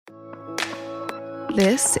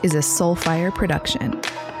This is a Soulfire production.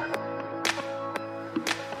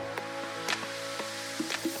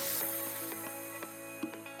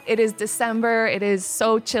 It is December. It is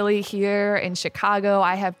so chilly here in Chicago.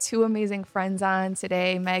 I have two amazing friends on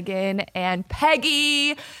today, Megan and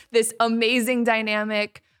Peggy, this amazing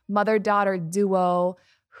dynamic mother-daughter duo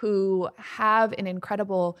who have an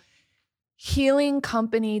incredible healing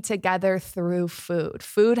company together through food.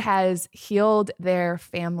 Food has healed their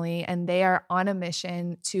family, and they are on a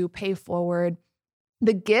mission to pay forward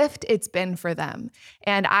the gift it's been for them.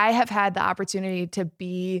 And I have had the opportunity to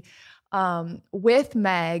be with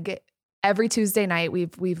Meg every Tuesday night.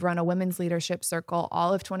 We've run a women's leadership circle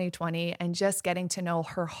all of 2020, and just getting to know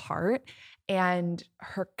her heart and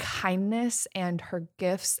her kindness and her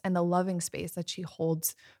gifts and the loving space that she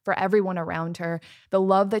holds for everyone around her, the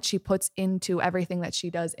love that she puts into everything that she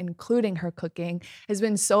does, including her cooking, has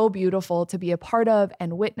been so beautiful to be a part of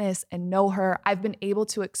and witness and know her. I've been able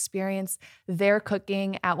to experience their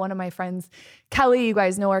cooking at one of my friends, Kelly, you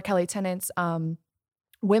guys know her, Kelly Tennant's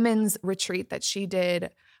women's retreat that she did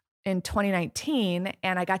in 2019.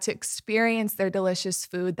 And I got to experience their delicious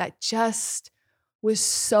food that just was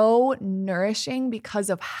so nourishing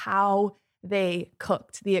because of how they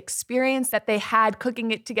cooked, the experience that they had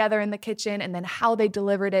cooking it together in the kitchen, and then how they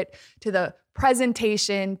delivered it to the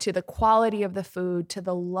presentation, to the quality of the food, to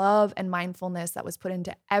the love and mindfulness that was put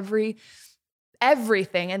into everything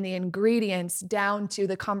and the ingredients, down to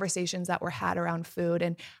the conversations that were had around food.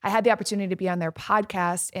 And I had the opportunity to be on their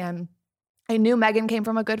podcast, and I knew Megan came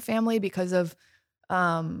from a good family because of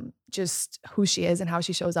just who she is and how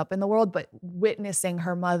she shows up in the world, but witnessing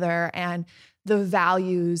her mother and the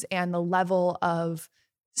values and the level of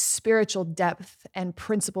spiritual depth and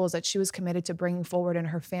principles that she was committed to bringing forward in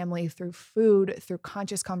her family through food, through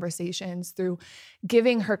conscious conversations, through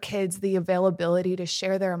giving her kids the availability to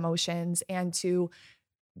share their emotions and to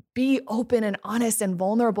be open and honest and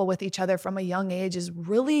vulnerable with each other from a young age is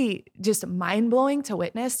really just mind-blowing to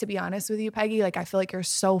witness, to be honest with you, Peggy. Like, I feel like you're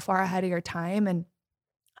so far ahead of your time, and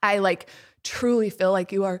I truly feel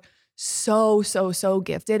like you are so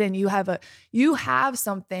gifted, and you have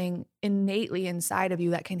something innately inside of you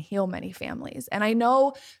that can heal many families. And I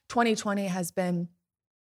know 2020 has been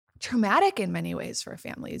traumatic in many ways for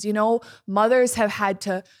families. You know, mothers have had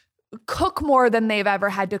to cook more than they've ever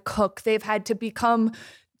had to cook. They've had to become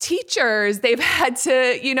teachers. They've had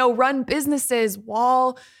to, run businesses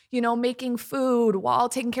while, making food, while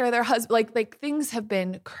taking care of their husband. Like things have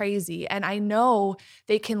been crazy. And I know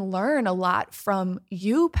they can learn a lot from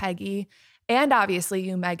you, Peggy, and obviously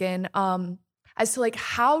you, Megan, as to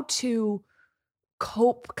how to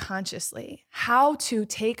cope consciously, how to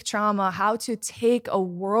take trauma, how to take a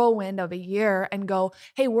whirlwind of a year and go,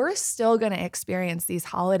 hey, we're still going to experience these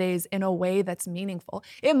holidays in a way that's meaningful.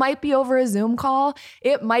 It might be over a Zoom call.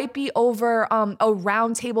 It might be over a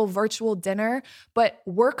round table virtual dinner, but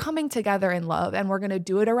we're coming together in love, and we're going to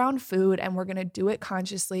do it around food, and we're going to do it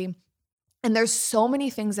consciously. And there's so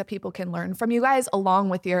many things that people can learn from you guys, along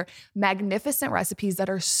with your magnificent recipes that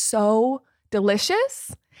are so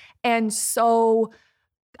delicious and so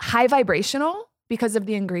high vibrational because of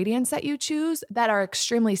the ingredients that you choose, that are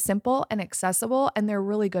extremely simple and accessible, and they're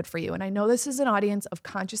really good for you. And I know this is an audience of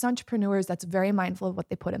conscious entrepreneurs that's very mindful of what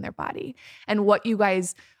they put in their body. And what you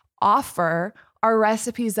guys offer are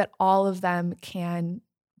recipes that all of them can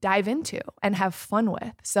dive into and have fun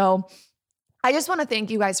with. So I just want to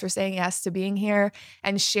thank you guys for saying yes to being here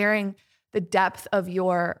and sharing the depth of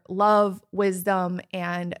your love, wisdom,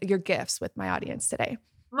 and your gifts with my audience today.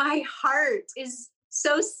 My heart is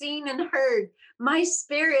so seen and heard. My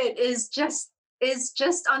spirit is just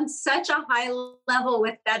on such a high level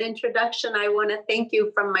with that introduction. I want to thank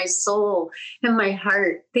you from my soul and my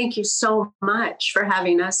heart. Thank you so much for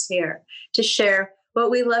having us here to share what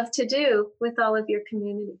we love to do with all of your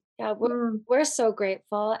community. Yeah, we're so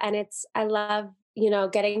grateful. And I love,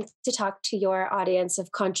 getting to talk to your audience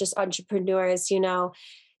of conscious entrepreneurs.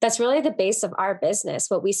 That's really the base of our business.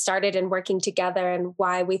 What we started in working together, and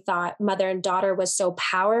why we thought mother and daughter was so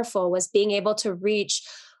powerful, was being able to reach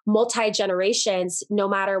multi-generations, no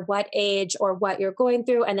matter what age or what you're going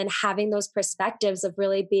through. And then having those perspectives of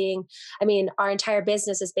really being, our entire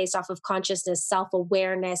business is based off of consciousness,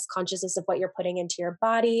 self-awareness, consciousness of what you're putting into your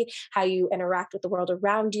body, how you interact with the world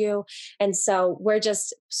around you. And so we're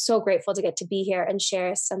just so grateful to get to be here and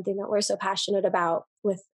share something that we're so passionate about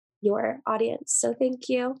with your audience. So thank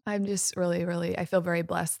you. I'm just really, I feel very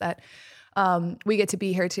blessed that we get to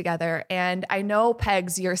be here together. And I know,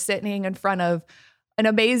 Pegs, you're sitting in front of an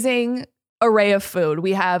amazing array of food.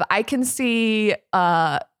 I can see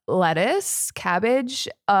lettuce, cabbage.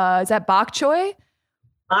 Is that bok choy?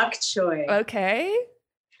 bok choy. Okay.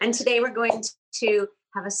 And today we're going to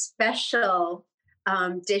have a special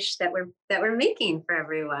dish that we're making for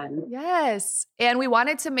everyone. Yes. And we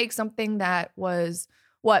wanted to make something that was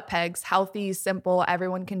what, Pegs? Healthy, simple,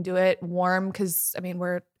 everyone can do it, warm, because I mean,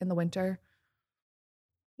 we're in the winter.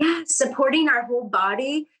 Yeah, supporting our whole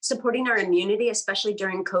body, supporting our immunity, especially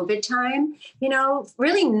during COVID time. You know,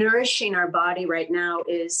 really nourishing our body right now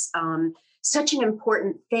is such an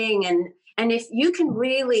important thing. And if you can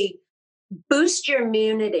really boost your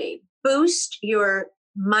immunity, boost your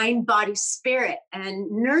mind, body, spirit, and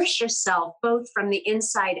nourish yourself both from the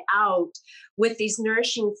inside out with these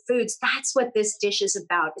nourishing foods. That's what this dish is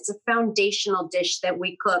about. It's a foundational dish that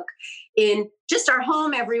we cook in just our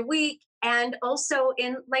home every week, and also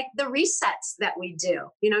in like the resets that we do,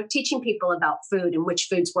 you know, teaching people about food and which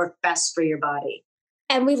foods work best for your body.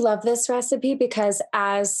 And we love this recipe because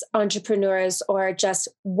as entrepreneurs or just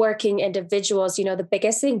working individuals, you know, the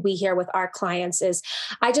biggest thing we hear with our clients is,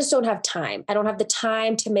 I just don't have time. I don't have the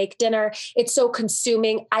time to make dinner. It's so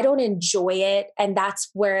consuming. I don't enjoy it. And that's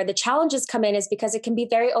where the challenges come in, is because it can be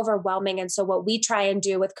very overwhelming. And so what we try and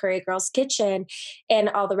do with Curry Girls Kitchen and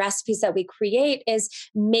all the recipes that we create is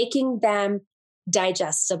making them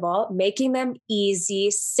digestible, making them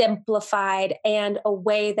easy, simplified, and a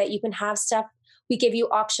way that you can have stuff. We give you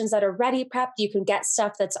options that are ready prepped. You can get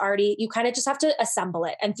stuff that's already, you kind of just have to assemble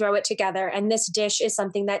it and throw it together. And this dish is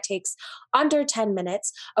something that takes under 10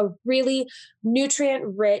 minutes, a really nutrient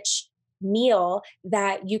rich meal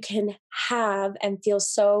that you can have and feel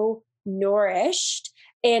so nourished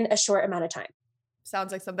in a short amount of time.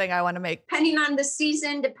 Sounds like something I want to make. Depending on the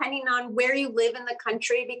season, depending on where you live in the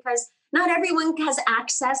country, because not everyone has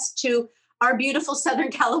access to our beautiful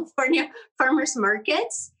Southern California farmers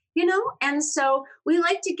markets. You know, and so we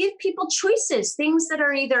like to give people choices, things that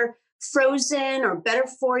are either frozen or better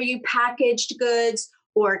for you packaged goods,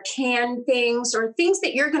 or canned things, or things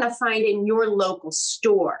that you're going to find in your local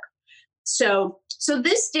store. So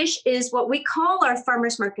this dish is what we call our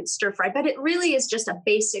farmers market stir fry, but it really is just a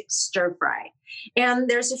basic stir fry. And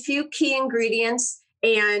there's a few key ingredients.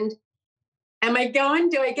 And am I going?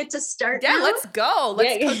 Do I get to start? Yeah, now? let's go.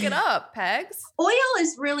 Let's cook it up, Pegs. Oil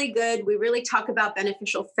is really good. We really talk about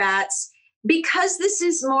beneficial fats because this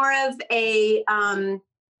is more of a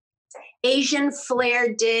Asian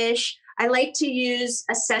flair dish. I like to use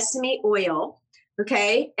a sesame oil.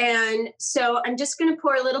 Okay. And so I'm just going to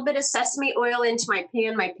pour a little bit of sesame oil into my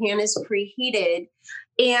pan. My pan is preheated.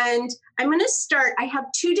 And I'm going to start. I have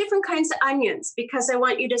two different kinds of onions because I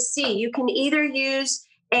want you to see. You can either use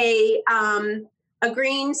a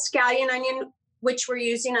green scallion onion, which we're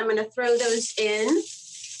using. I'm going to throw those in.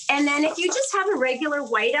 And then if you just have a regular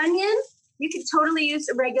white onion, you could totally use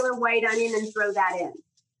a regular white onion and throw that in.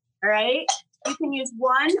 All right. You can use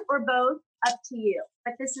one or both, up to you.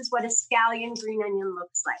 But this is what a scallion green onion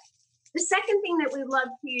looks like. The second thing that we love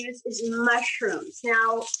to use is mushrooms.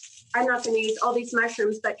 Now, I'm not going to use all these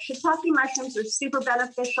mushrooms, but shiitake mushrooms are super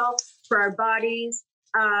beneficial for our bodies.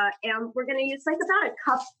 And we're going to use like about a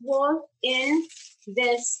cupful in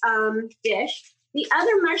this dish. The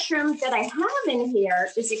other mushroom that I have in here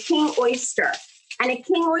is a king oyster. And a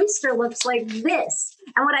king oyster looks like this.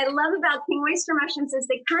 And what I love about king oyster mushrooms is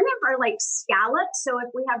they kind of are like scallops. So if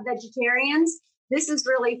we have vegetarians, this is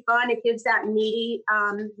really fun. It gives that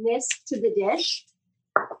meatiness to the dish.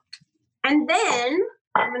 And then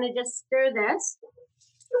I'm going to just stir this.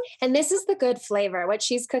 And this is the good flavor. What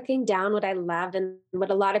she's cooking down, what I love, and what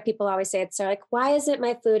a lot of people always say, it's like, why isn't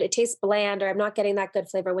my food, it tastes bland, or I'm not getting that good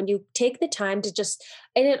flavor. When you take the time to just,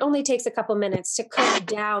 and it only takes a couple minutes to cook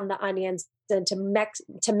down the onions and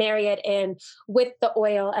to marry it in with the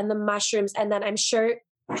oil and the mushrooms. And then I'm sure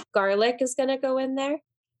garlic is going to go in there.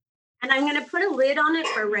 And I'm going to put a lid on it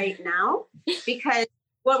for right now, because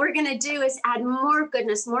what we're going to do is add more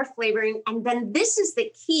goodness, more flavoring. And then this is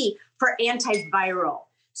the key for antiviral.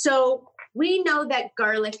 So we know that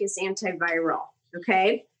garlic is antiviral,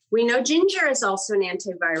 okay? We know ginger is also an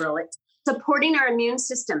antiviral. It's supporting our immune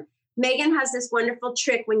system. Megan has this wonderful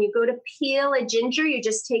trick. When you go to peel a ginger, you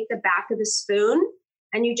just take the back of the spoon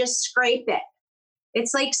and you just scrape it.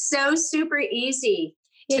 It's like so super easy.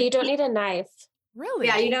 Yeah, you don't need a knife. Really?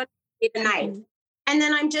 Yeah, you don't need a knife. And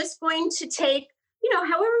then I'm just going to take,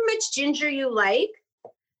 however much ginger you like.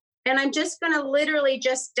 And I'm just going to literally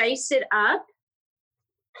just dice it up.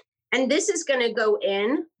 And this is going to go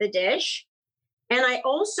in the dish. And I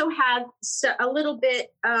also have a little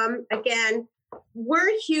bit, again,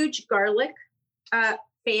 we're huge garlic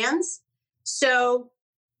fans. So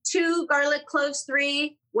 2 garlic cloves,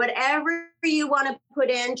 3, whatever you want to put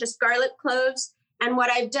in, just garlic cloves. And what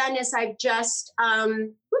I've done is I've just,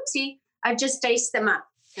 I've just diced them up.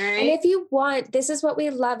 All And right. if you want, this is what we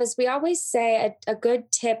love is we always say a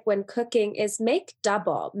good tip when cooking is make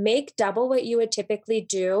double what you would typically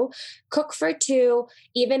do. Cook for two,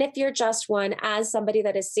 even if you're just one. As somebody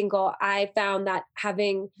that is single, I found that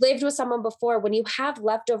having lived with someone before, when you have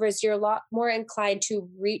leftovers, you're a lot more inclined to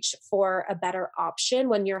reach for a better option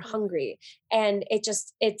when you're hungry. And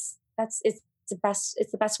it's the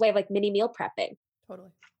best way of like mini meal prepping. Totally.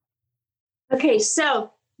 Okay,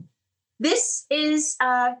 so this is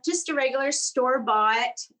just a regular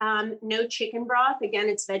store-bought, no chicken broth. Again,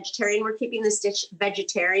 it's vegetarian. We're keeping this dish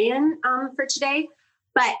vegetarian for today,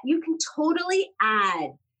 but you can totally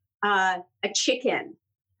add a chicken.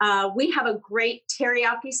 We have a great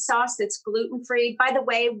teriyaki sauce that's gluten-free. By the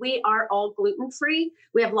way, we are all gluten-free.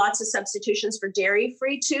 We have lots of substitutions for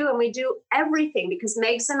dairy-free too, and we do everything because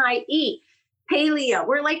Megs and I eat paleo.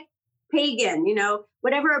 We're like pagan,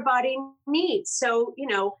 whatever our body needs. So,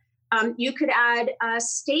 you could add a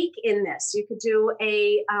steak in this. You could do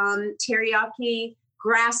a teriyaki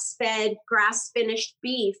grass-fed, grass-finished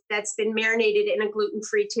beef that's been marinated in a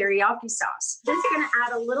gluten-free teriyaki sauce. Just going to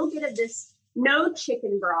add a little bit of this no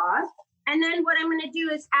chicken broth. And then what I'm going to do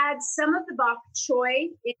is add some of the bok choy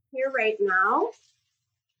in here right now.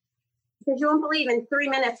 Because you won't believe in 3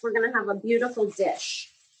 minutes, we're going to have a beautiful dish.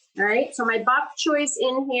 All right, so my bok choy's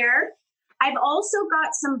in here. I've also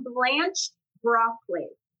got some blanched broccoli.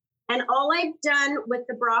 And all I've done with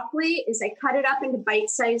the broccoli is I cut it up into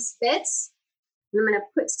bite-sized bits. And I'm going to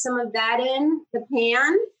put some of that in the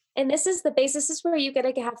pan. And this is the base. This is where you get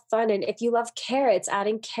to have fun. And if you love carrots,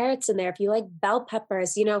 adding carrots in there. If you like bell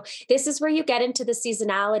peppers, this is where you get into the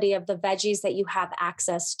seasonality of the veggies that you have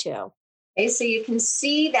access to. Okay, so you can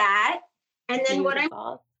see that. And then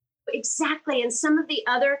Beautiful. Exactly. And some of the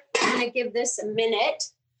other, I'm going to give this a minute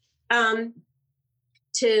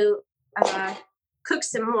to cook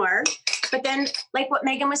some more. But then, like what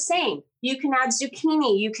Megan was saying, you can add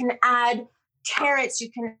zucchini, you can add carrots,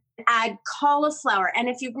 you can add cauliflower. And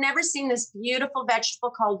if you've never seen this beautiful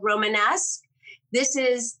vegetable called Romanesque,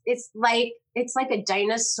 it's like a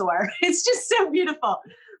dinosaur. It's just so beautiful.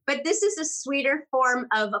 But this is a sweeter form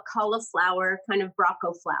of a cauliflower, kind of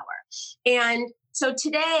Brocco flower. And so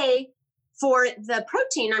today, for the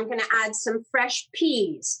protein, I'm going to add some fresh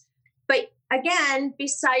peas. But again,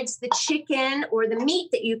 besides the chicken or the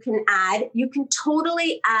meat that you can add, you can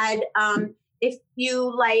totally add, if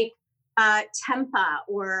you like tempeh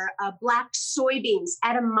or black soybeans,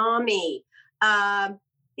 edamame,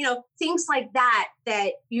 things like that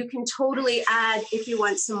you can totally add if you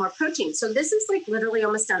want some more protein. So this is like literally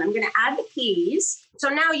almost done. I'm going to add the peas. So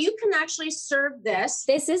now you can actually serve this.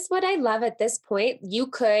 This is what I love at this point. You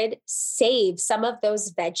could save some of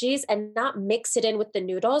those veggies and not mix it in with the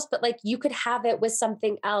noodles, but like you could have it with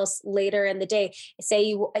something else later in the day. Say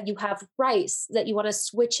you have rice that you want to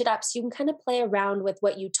switch it up. So you can kind of play around with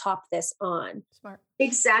what you top this on. Smart.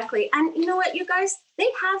 Exactly. And you know what, you guys, they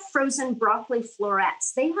have frozen broccoli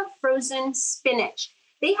florets. They have frozen spinach.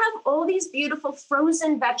 They have all these beautiful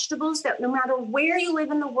frozen vegetables that no matter where you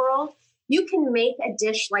live in the world, you can make a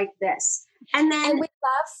dish like this. And we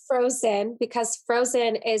love frozen because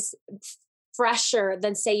frozen is fresher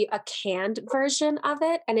than say a canned version of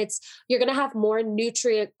it. And you're going to have more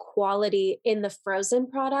nutrient quality in the frozen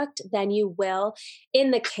product than you will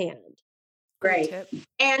in the canned. Great.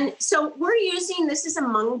 And so this is a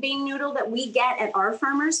mung bean noodle that we get at our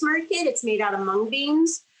farmer's market. It's made out of mung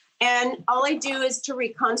beans. And all I do is to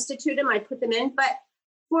reconstitute them, I put them in. But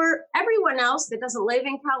for everyone else that doesn't live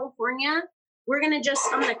in California, I'm going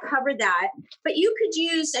to cover that. But you could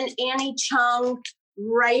use an Annie Chung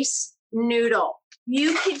rice noodle.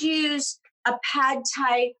 You could use a pad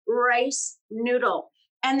thai rice noodle.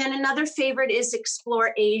 And then another favorite is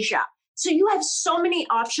Explore Asia. So you have so many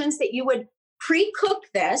options that you would pre-cook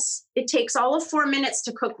this. It takes all of 4 minutes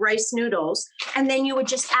to cook rice noodles. And then you would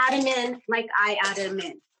just add them in like I added them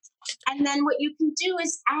in. And then what you can do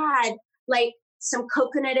is add like some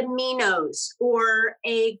coconut aminos or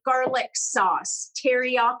a garlic sauce,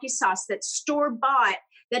 teriyaki sauce that's store-bought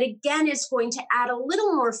that again is going to add a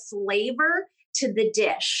little more flavor to the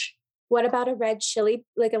dish. What about a red chili,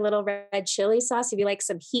 like a little red chili sauce? If you like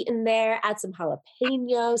some heat in there, add some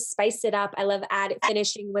jalapenos, spice it up. I love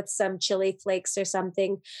finishing with some chili flakes or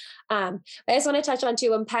something. I just want to touch on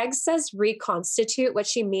too, when Peg says reconstitute, what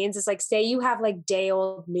she means is like, say you have like day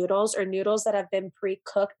old noodles or noodles that have been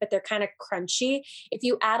pre-cooked, but they're kind of crunchy. If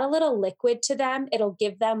you add a little liquid to them, it'll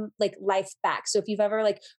give them like life back. So if you've ever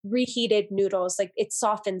like reheated noodles, like it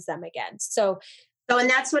softens them again. And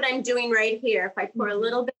that's what I'm doing right here. If I pour a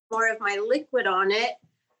little bit more of my liquid on it,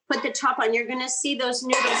 put the top on, you're going to see those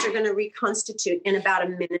noodles are going to reconstitute in about a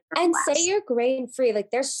minute or And less. say you're grain free.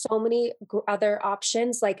 Like there's so many other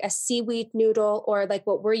options, like a seaweed noodle, or like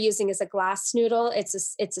what we're using is a glass noodle. It's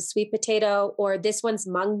a sweet potato, or this one's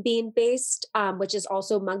mung bean based, which is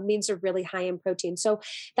also, mung beans are really high in protein. So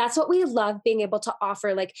that's what we love being able to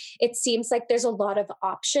offer. Like it seems like there's a lot of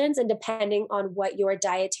options, and depending on what your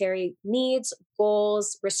dietary needs,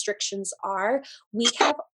 goals, restrictions are, we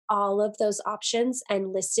have all of those options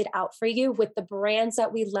and listed out for you with the brands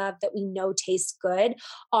that we love, that we know taste good,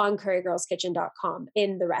 on currygirlskitchen.com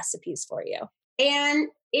in the recipes for you. And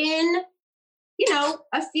in,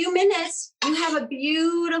 a few minutes, you have a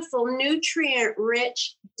beautiful nutrient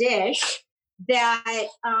rich dish that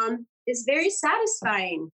is very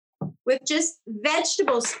satisfying with just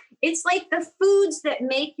vegetables. It's like the foods that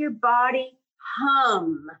make your body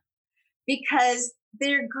hum, because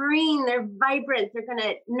they're green, they're vibrant, they're going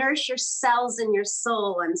to nourish your cells and your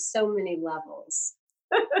soul on so many levels.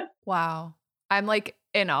 Wow. I'm like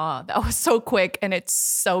in awe. That was so quick and it's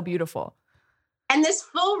so beautiful. And this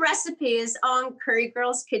full recipe is on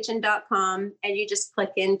currygirlskitchen.com, and you just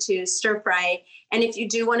click into stir fry. And if you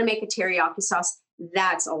do want to make a teriyaki sauce,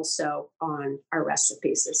 that's also on our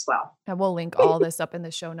recipes as well. And we'll link all this up in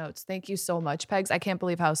the show notes. Thank you so much, Pegs. I can't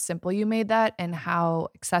believe how simple you made that and how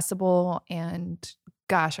accessible, and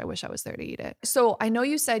gosh, I wish I was there to eat it. So I know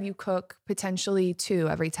you said you cook potentially 2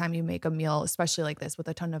 every time you make a meal, especially like this with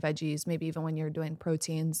a ton of veggies, maybe even when you're doing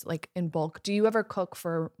proteins like in bulk. Do you ever cook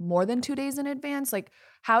for more than 2 days in advance? Like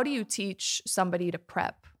how do you teach somebody to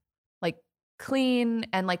prep? Like clean,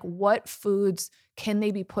 and like what foods can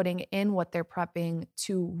they be putting in what they're prepping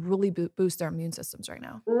to really boost their immune systems right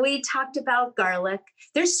now? We talked about garlic.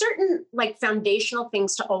 There's certain like foundational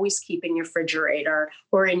things to always keep in your refrigerator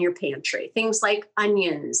or in your pantry. Things like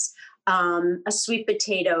onions, a sweet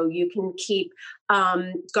potato. You can keep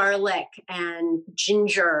garlic and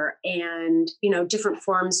ginger and, different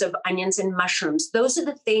forms of onions and mushrooms. Those are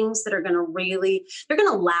the things that are going to they're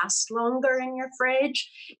going to last longer in your fridge.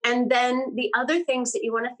 And then the other things that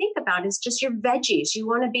you want to think about is just your veggies. You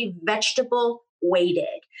want to be vegetable weighted,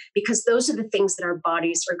 because those are the things that our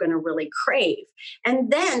bodies are going to really crave.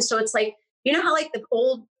 And then, so it's like, how like the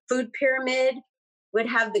old food pyramid would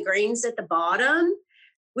have the grains at the bottom?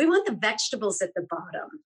 We want the vegetables at the bottom.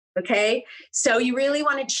 Okay. So you really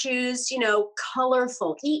want to choose,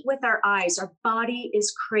 colorful, eat with our eyes. Our body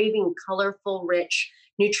is craving colorful, rich,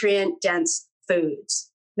 nutrient dense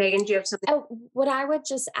foods. Megan, do you have something? Oh, what I would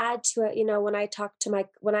just add to it,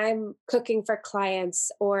 when I'm cooking for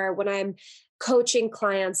clients, or when I'm coaching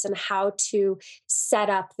clients and how to set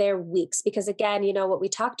up their weeks, because again, what we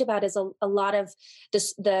talked about is a lot of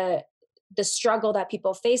this, the struggle that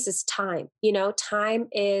people face is time. Time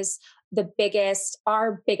is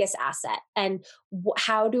our biggest asset. And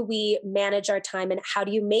how do we manage our time, and how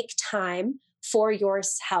do you make time for your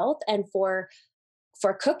health and for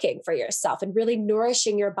cooking for yourself and really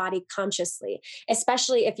nourishing your body consciously,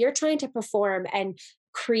 especially if you're trying to perform and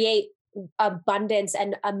create abundance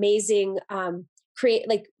and amazing,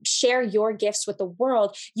 share your gifts with the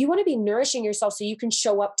world. You want to be nourishing yourself so you can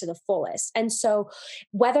show up to the fullest. And so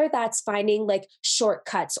whether that's finding like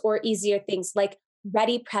shortcuts or easier things like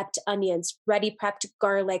ready prepped onions, ready prepped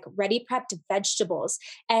garlic, ready prepped vegetables.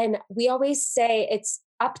 And we always say it's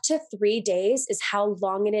up to 3 days is how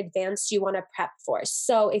long in advance you want to prep for.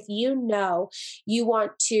 So if you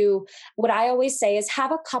want to, what I always say is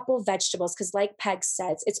have a couple vegetables, because like Peg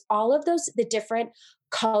says, it's all of those, the different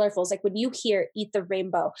colorfuls. Like when you hear eat the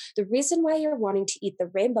rainbow, the reason why you're wanting to eat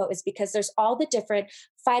the rainbow is because there's all the different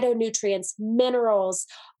phytonutrients, minerals,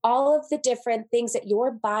 all of the different things that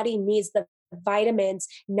your body needs, the vitamins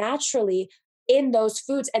naturally in those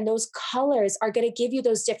foods, and those colors are going to give you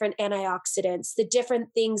those different antioxidants, the different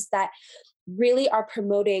things that really are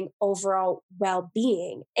promoting overall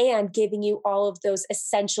well-being and giving you all of those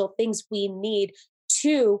essential things we need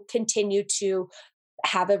to continue to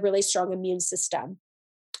have a really strong immune system.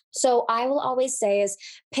 So I will always say is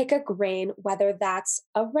pick a grain, whether that's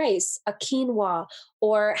a rice, a quinoa,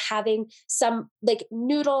 or having some like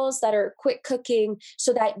noodles that are quick cooking,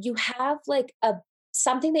 so that you have like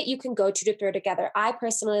something that you can go to throw together. I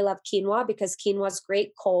personally love quinoa because quinoa is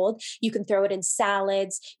great cold. You can throw it in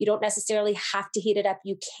salads. You don't necessarily have to heat it up.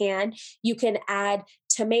 You can add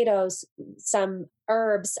tomatoes, some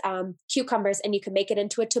herbs, cucumbers, and you can make it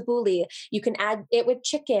into a tabbouleh. You can add it with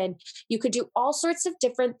chicken. You could do all sorts of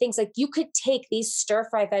different things. Like you could take these stir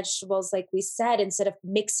fry vegetables, like we said, instead of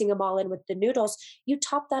mixing them all in with the noodles, you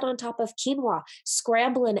top that on top of quinoa,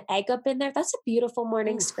 scramble an egg up in there. That's a beautiful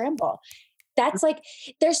morning scramble. That's like,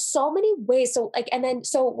 there's so many ways. So like, and then,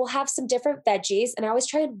 so we'll have some different veggies and I always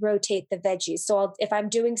try and rotate the veggies. So if I'm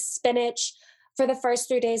doing spinach for the first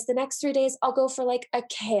 3 days, the next 3 days, I'll go for like a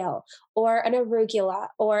kale or an arugula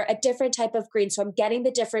or a different type of green. So I'm getting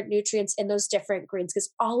the different nutrients in those different greens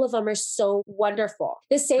because all of them are so wonderful.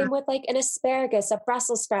 The same with like an asparagus, a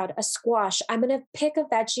Brussels sprout, a squash. I'm going to pick a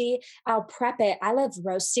veggie. I'll prep it. I love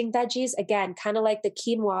roasting veggies. Again, kind of like the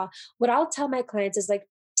quinoa. What I'll tell my clients is like,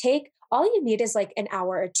 all you need is like an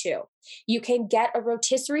hour or two. You can get a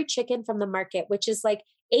rotisserie chicken from the market, which is like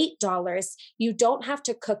 $8. You don't have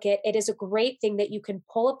to cook it. It is a great thing that you can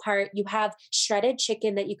pull apart. You have shredded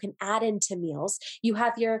chicken that you can add into meals. You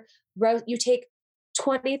have you take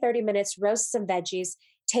 20, 30 minutes, roast some veggies,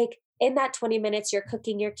 in that 20 minutes, you're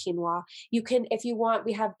cooking your quinoa. You can, if you want,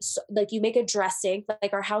 we have like, you make a dressing,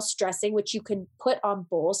 like our house dressing, which you can put on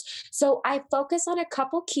bowls. So I focus on a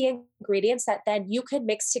couple key ingredients that then you can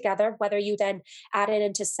mix together, whether you then add it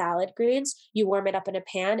into salad greens, you warm it up in a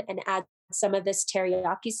pan and add some of this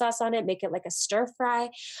teriyaki sauce on it, make it like a stir fry.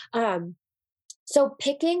 So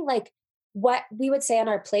picking like what we would say on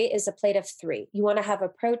our plate is a plate of 3. You want to have a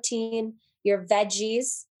protein, your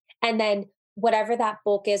veggies, and then whatever that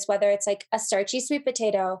bulk is, whether it's like a starchy sweet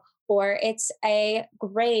potato or it's a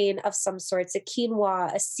grain of some sorts, a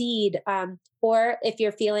quinoa, a seed, or if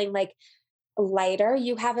you're feeling like lighter,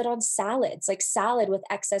 you have it on salads, like salad with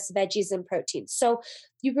excess veggies and proteins. So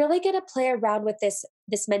you really get to play around with this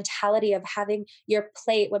mentality of having your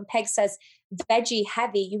plate. When Peg says veggie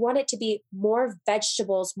heavy, you want it to be more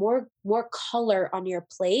vegetables, more color on your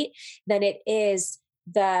plate than it is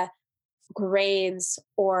the grains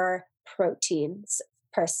or proteins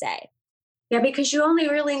per se. Yeah, because you only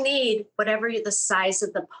really need whatever the size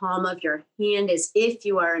of the palm of your hand is if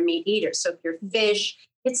you are a meat eater. So if you're fish,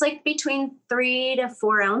 it's like between 3 to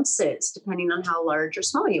 4 ounces, depending on how large or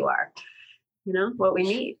small you are, what we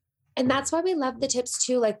need. And that's why we love the tips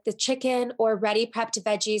too, like the chicken or ready prepped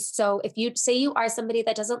veggies. So if you say you are somebody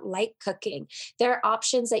that doesn't like cooking, there are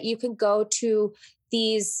options that you can go to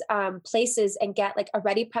these places and get like a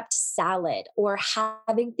ready prepped salad or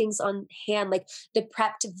having things on hand, like the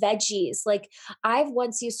prepped veggies. Like I've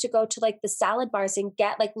once used to go to like the salad bars and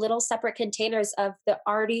get like little separate containers of the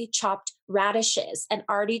already chopped radishes and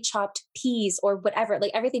already chopped peas or whatever,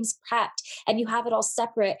 like everything's prepped and you have it all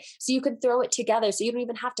separate. So you can throw it together. So you don't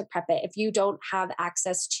even have to prep it if you don't have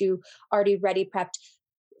access to already ready prepped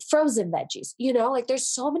frozen veggies, like there's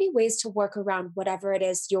so many ways to work around whatever it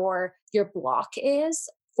is your block is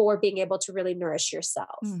for being able to really nourish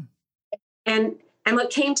yourself. And what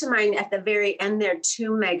came to mind at the very end there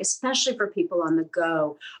too, Meg, especially for people on the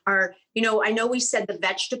go are, I know we said the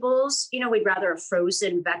vegetables, we'd rather a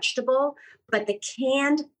frozen vegetable, but the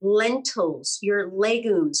canned lentils, your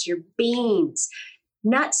legumes, your beans,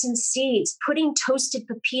 nuts and seeds, putting toasted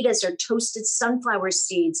pepitas or toasted sunflower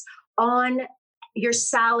seeds on your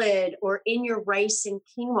salad or in your rice and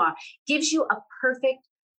quinoa gives you a perfect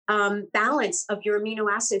balance of your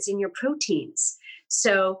amino acids in your proteins.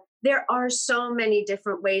 So there are so many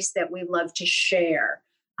different ways that we love to share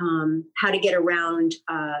how to get around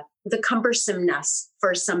the cumbersomeness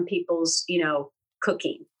for some people's,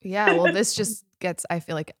 cooking. Yeah, well, this just gets, I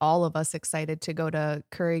feel like, all of us excited to go to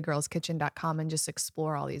currygirlskitchen.com and just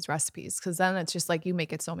explore all these recipes, because then it's just like you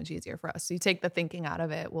make it so much easier for us. So you take the thinking out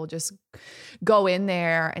of it. We'll just go in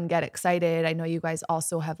there and get excited. I know you guys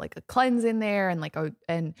also have like a cleanse in there and like a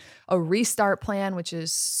restart plan, which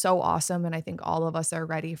is so awesome. And I think all of us are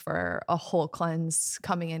ready for a whole cleanse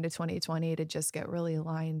coming into 2020 to just get really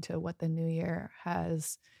aligned to what the new year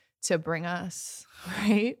has to bring us,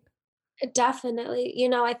 right? Definitely.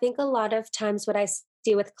 I think a lot of times what I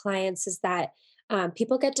see with clients is that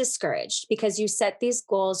people get discouraged because you set these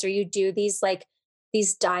goals or you do these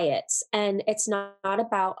diets and it's not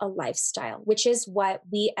about a lifestyle, which is what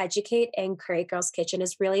we educate in Curry Girls Kitchen,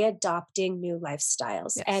 is really adopting new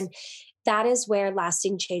lifestyles. Yes. And that is where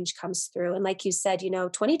lasting change comes through. And like you said,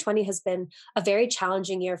 2020 has been a very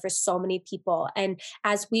challenging year for so many people. And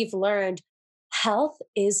as we've learned, health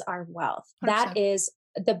is our wealth. 100%. That is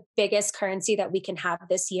the biggest currency that we can have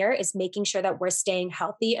this year, is making sure that we're staying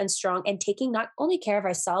healthy and strong and taking not only care of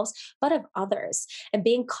ourselves, but of others and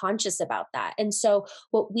being conscious about that. And so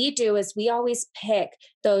what we do is we always pick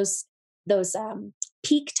those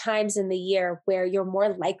peak times in the year where you're more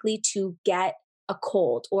likely to get a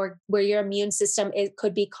cold or where your immune system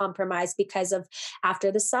could be compromised because of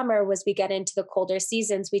after the summer, as we get into the colder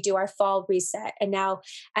seasons, we do our fall reset. And now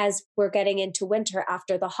as we're getting into winter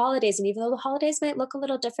after the holidays, and even though the holidays might look a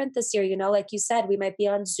little different this year, like you said, we might be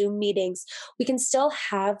on Zoom meetings, we can still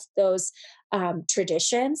have those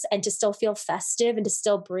traditions and to still feel festive and to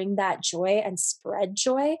still bring that joy and spread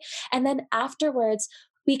joy. And then afterwards,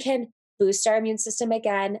 we can boost our immune system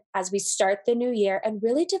again as we start the new year and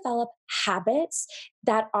really develop habits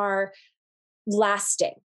that are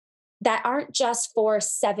lasting, that aren't just for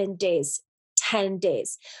 7 days, 10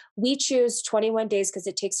 days. We choose 21 days because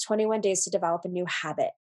it takes 21 days to develop a new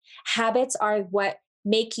habit. Habits are what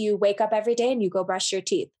make you wake up every day and you go brush your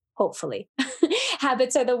teeth, hopefully.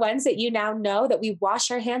 Habits are the ones that you now know that we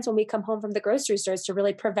wash our hands when we come home from the grocery stores to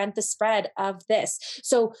really prevent the spread of this.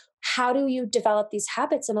 So how do you develop these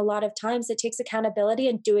habits? And a lot of times it takes accountability,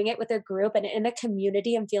 and doing it with a group and in a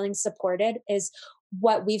community and feeling supported is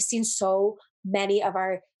what we've seen. So many of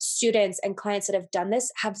our students and clients that have done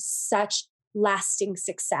this have such lasting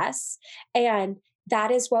success. And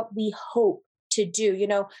that is what we hope to do.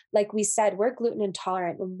 Like we said, we're gluten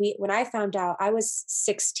intolerant. When I found out, I was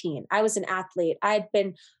 16. I was an athlete.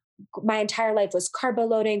 My entire life was carbo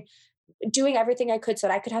loading, doing everything I could so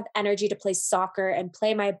that I could have energy to play soccer and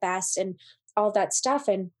play my best and all that stuff.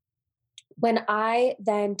 And when I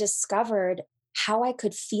then discovered how I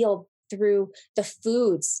could feel through the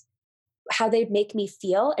foods, how they'd make me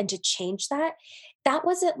feel, and to change that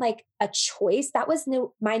wasn't like a choice. That was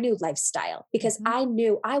my new lifestyle, because I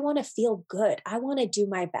knew I want to feel good. I want to do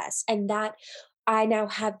my best. And that I now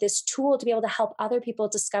have this tool to be able to help other people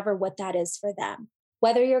discover what that is for them,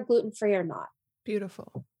 whether you're gluten-free or not.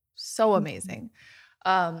 Beautiful. So amazing.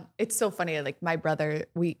 It's so funny. Like my brother,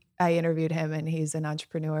 I interviewed him, and he's an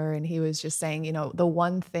entrepreneur, and he was just saying, the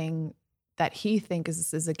one thing that he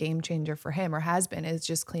thinks is a game changer for him, or has been, is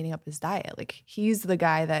just cleaning up his diet. Like he's the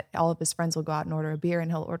guy that all of his friends will go out and order a beer, and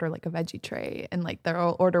he'll order like a veggie tray, and like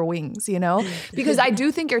they'll order wings, because I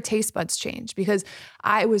do think your taste buds change, because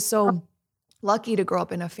I was so lucky to grow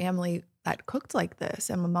up in a family that cooked like this,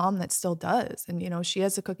 and my mom that still does. And, she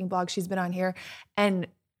has a cooking blog. She's been on here. And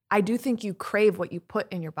I do think you crave what you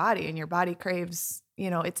put in your body, and your body craves,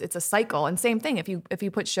 it's a cycle. And same thing, if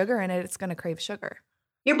you put sugar in it, it's going to crave sugar.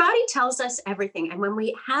 Your body tells us everything. And when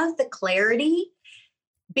we have the clarity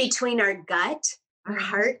between our gut, our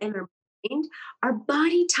heart, and our mind, our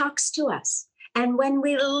body talks to us. And when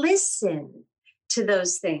we listen to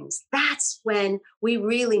those things, that's when we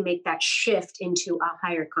really make that shift into a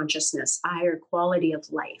higher consciousness, a higher quality of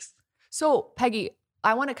life. So, Peggy,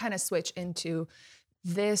 I want to kind of switch into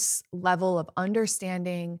this level of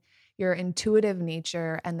understanding your intuitive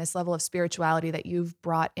nature and this level of spirituality that you've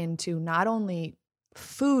brought into not only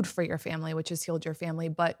food for your family, which has healed your family,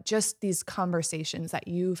 but just these conversations that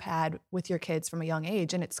you've had with your kids from a young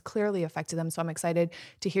age, and it's clearly affected them. So I'm excited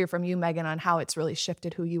to hear from you, Megan, on how it's really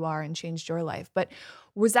shifted who you are and changed your life. But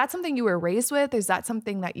was that something you were raised with? Is that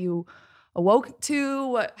something that you awoke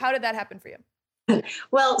to? How did that happen for you?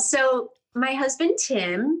 Well, so my husband,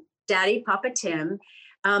 Tim, Daddy, Papa Tim,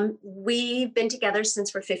 we've been together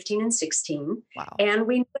since we're 15 and 16. Wow. And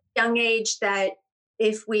we knew at a young age that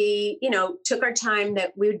if we, took our time,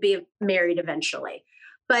 that we would be married eventually.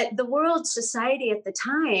 But the world, society at the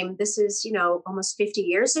time, this is, almost 50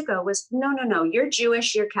 years ago, was no, you're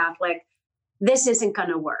Jewish, you're Catholic. This isn't going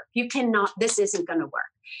to work. This isn't going to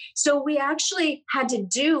work. So we actually had to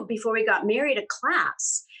do, before we got married, a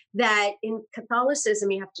class that in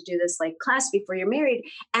Catholicism, you have to do this like class before you're married.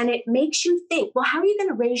 And it makes you think, well, how are you going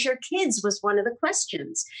to raise your kids was one of the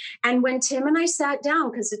questions. And when Tim and I sat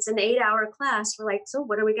down, because it's an 8-hour class, we're like, so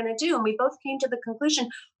what are we going to do? And we both came to the conclusion,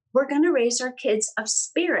 we're going to raise our kids of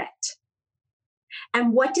spirit.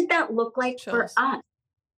 And what did that look like for us?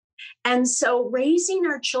 And so raising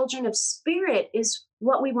our children of spirit is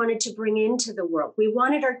what we wanted to bring into the world. We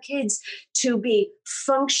wanted our kids to be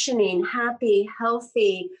functioning, happy,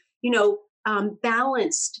 healthy,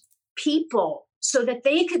 balanced people, so that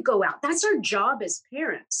they could go out. That's our job as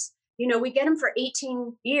parents. We get them for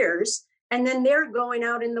 18 years, and then they're going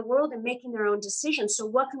out in the world and making their own decisions. So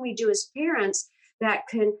what can we do as parents that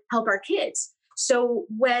can help our kids? So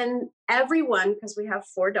when everyone, because we have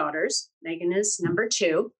 4 daughters, Megan is number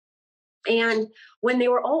 2, and when they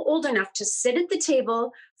were all old enough to sit at the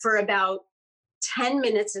table for about 10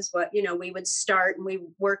 minutes is what, we would start, and we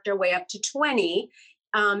worked our way up to 20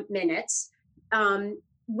 minutes.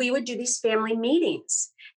 We would do these family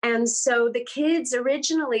meetings. And so the kids,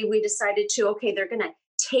 originally we decided they're going to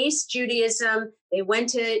taste Judaism. They went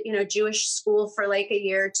to, Jewish school for like a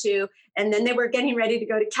year or 2. And then they were getting ready to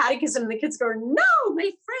go to catechism. And the kids go, no, my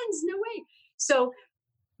friends, no way. So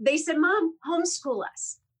they said, Mom, homeschool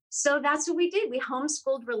us. So that's what we did. We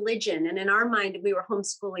homeschooled religion. And in our mind, we were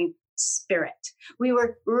homeschooling spirit. We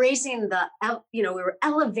were raising we were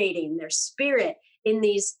elevating their spirit in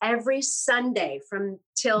these every Sunday from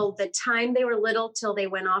till the time they were little till they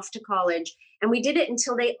went off to college. And we did it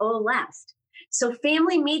until they all left. So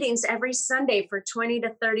family meetings every Sunday for 20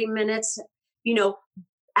 to 30 minutes, you know,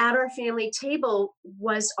 at our family table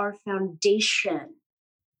was our foundation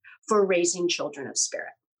for raising children of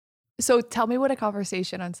spirit. So tell me what a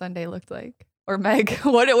conversation on Sunday looked like. Or Meg,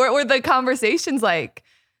 what were the conversations like?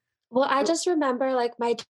 Well, I just remember like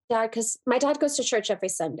my dad, because my dad goes to church every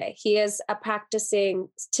Sunday. He is a practicing,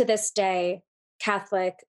 to this day,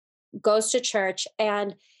 Catholic, goes to church,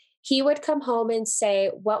 and he would come home and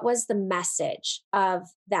say, what was the message of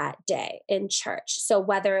that day in church? So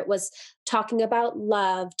whether it was talking about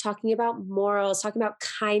love, talking about morals, talking about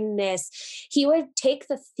kindness, he would take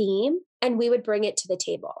the theme and we would bring it to the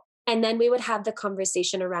table. And then we would have the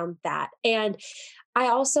conversation around that. And I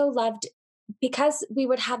also loved, because we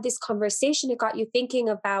would have this conversation, it got you thinking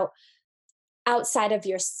about outside of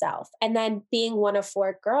yourself. And then being one of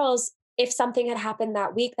 4 girls, if something had happened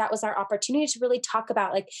that week, that was our opportunity to really talk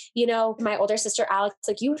about, like, you know, my older sister, Alex,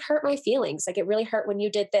 like, you hurt my feelings. Like, it really hurt when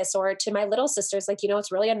you did this. Or to my little sisters, like, you know,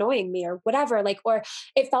 it's really annoying me or whatever. Like, or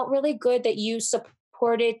it felt really good that you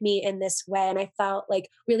supported me in this way. And I felt like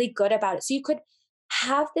really good about it. So you could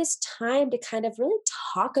have this time to kind of really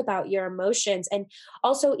talk about your emotions. And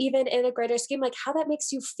also even in a greater scheme, like how that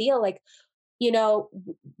makes you feel. Like, you know,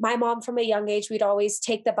 my mom from a young age, we'd always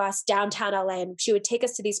take the bus downtown LA and she would take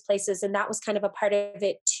us to these places. And that was kind of a part of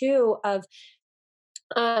it too, of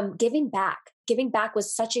giving back. Giving back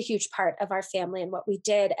was such a huge part of our family and what we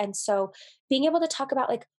did. And so being able to talk about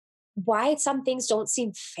like why some things don't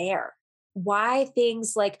seem fair, why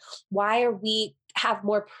things like, why are we have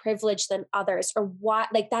more privilege than others, or what,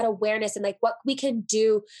 like that awareness and like what we can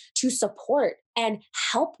do to support and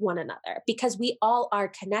help one another, because we all are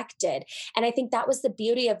connected. And I think that was the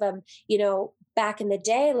beauty of you know, back in the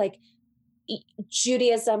day, like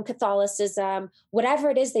Judaism, Catholicism, whatever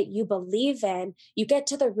it is that you believe in, you get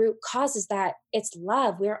to the root cause is that it's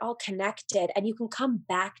love. We're all connected, and you can come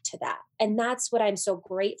back to that. And that's what I'm so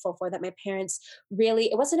grateful for, that my parents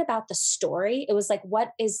really, it wasn't about the story. It was like,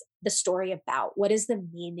 what is the story about? What is the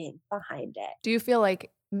meaning behind it? Do you feel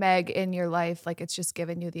like, Meg, in your life, like it's just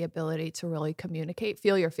given you the ability to really communicate,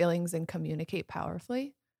 feel your feelings and communicate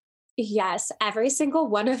powerfully? Yes, every single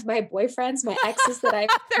one of my boyfriends, my exes that I've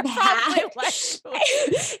had,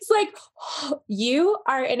 it's like, oh, you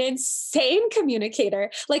are an insane communicator,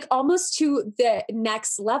 like almost to the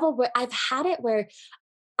next level. But I've had it where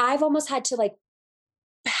I've almost had to like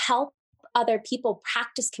help other people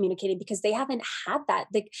practice communicating because they haven't had that.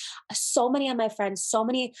 Like so many of my friends, so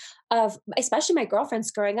many of, especially my girlfriends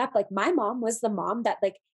growing up, like my mom was the mom that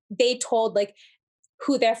like they told like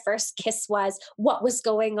who their first kiss was, what was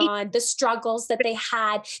going on, the struggles that they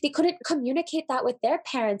had. They couldn't communicate that with their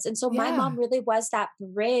parents. And so my mom really was that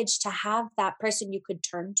bridge to have that person you could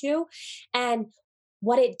turn to. And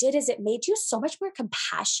what it did is it made you so much more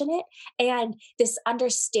compassionate, and this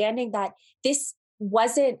understanding that this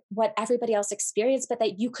wasn't what everybody else experienced, but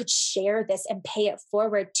that you could share this and pay it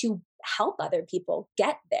forward to help other people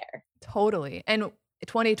get there. Totally. And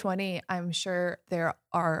 2020, I'm sure there's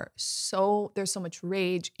so much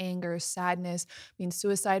rage, anger, sadness. I mean,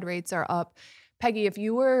 suicide rates are up. Peggy, if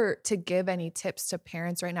you were to give any tips to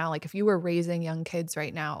parents right now, like if you were raising young kids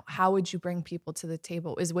right now, how would you bring people to the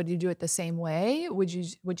table? Would you do it the same way? Would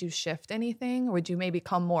you shift anything? Or would you maybe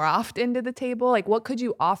come more often to the table? Like what could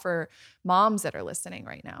you offer moms that are listening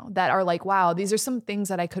right now that are like, wow, these are some things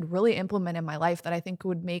that I could really implement in my life that I think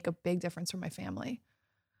would make a big difference for my family?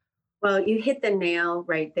 Well, you hit the nail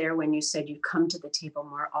right there when you said you come to the table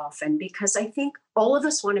more often, because I think all of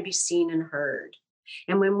us want to be seen and heard.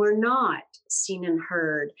 And when we're not seen and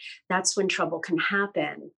heard, that's when trouble can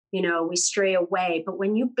happen. You know, we stray away. But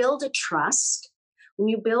when you build a trust,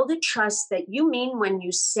 that you mean when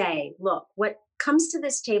you say, look, what comes to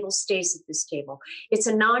this table stays at this table. It's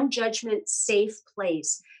a non-judgment, safe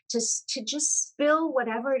place to just spill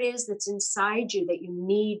whatever it is that's inside you that you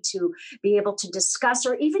need to be able to discuss,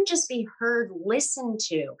 or even just be heard, listened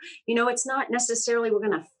to. You know, it's not necessarily we're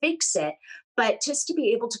going to fix it, but just to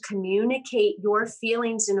be able to communicate your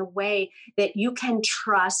feelings in a way that you can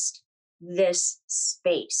trust this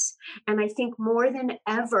space. And I think more than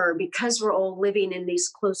ever, because we're all living in these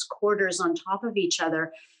close quarters on top of each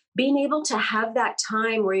other, being able to have that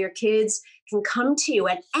time where your kids can come to you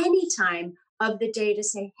at any time of the day to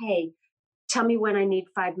say, hey, tell me when I need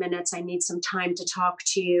 5 minutes. I need some time to talk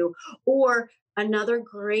to you. Or another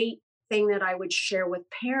great thing that I would share with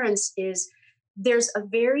parents is there's a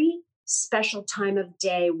very special time of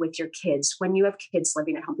day with your kids when you have kids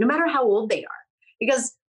living at home, no matter how old they are.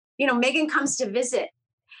 Because, you know, Megan comes to visit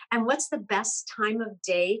And what's the best time of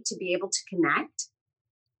day to be able to connect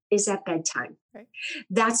is at bedtime. Right.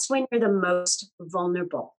 That's when you're the most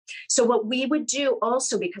vulnerable. So what we would do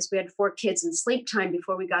also, because we had 4 kids and sleep time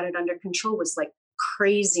before we got it under control was like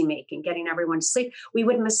crazy making, getting everyone to sleep. We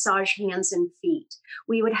would massage hands and feet.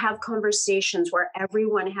 We would have conversations where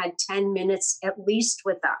everyone had 10 minutes at least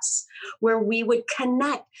with us, where we would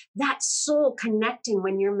connect. That soul connecting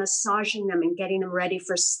when you're massaging them and getting them ready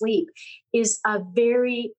for sleep is a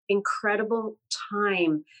very incredible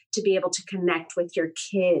time to be able to connect with your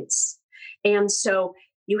kids. And so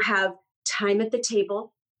you have time at the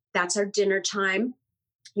table. That's our dinner time.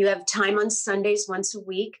 You have time on Sundays once a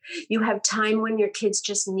week. You have time when your kids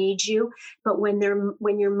just need you. But when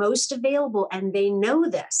you're most available, and they know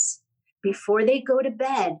this, before they go to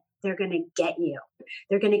bed, they're going to get you.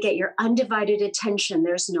 They're going to get your undivided attention.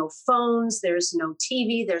 There's no phones, there's no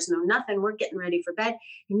TV, there's no nothing. We're getting ready for bed.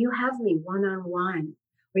 And you have me one-on-one,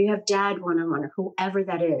 or you have dad one-on-one, or whoever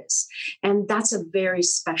that is. And that's a very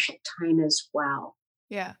special time as well.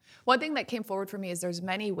 Yeah. One thing that came forward for me is there's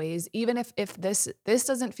many ways, even if this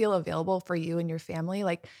doesn't feel available for you and your family,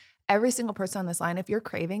 like every single person on this line, if you're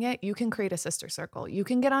craving it, you can create a sister circle. You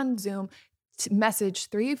can get on Zoom, message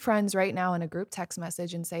 3 friends right now in a group text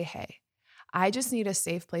message and say, hey, I just need a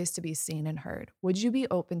safe place to be seen and heard. Would you be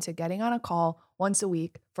open to getting on a call once a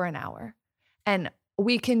week for an hour? And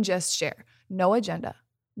we can just share. No agenda.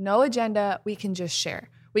 We can just share.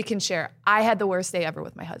 We can share. I had the worst day ever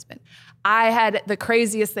with my husband. I had the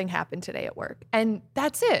craziest thing happen today at work. And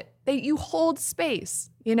that's it. You hold space,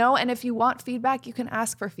 and if you want feedback, you can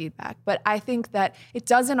ask for feedback. But I think that it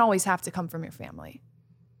doesn't always have to come from your family.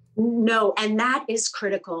 No, and that is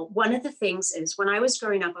critical. One of the things is when I was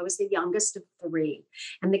growing up, I was the youngest of 3.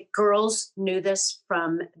 And the girls knew this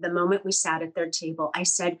from the moment we sat at their table. I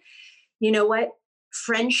said, you know what?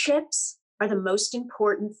 Friendships are the most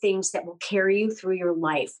important things that will carry you through your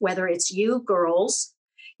life, whether it's you girls,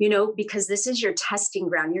 because this is your testing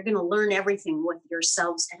ground. You're going to learn everything with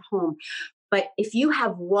yourselves at home. But if you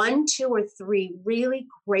have 1, 2, or 3 really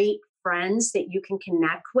great friends that you can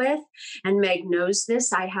connect with, and Meg knows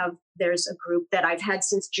this, there's a group that I've had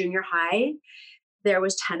since junior high. There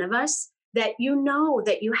was 10 of us that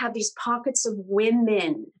that you have these pockets of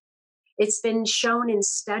women. It's been shown in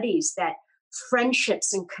studies that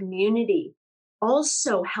friendships and community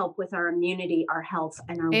also help with our immunity, our health,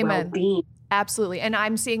 and our well-being. Absolutely. And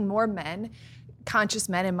I'm seeing more conscious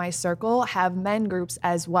men in my circle have men groups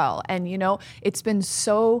as well. And,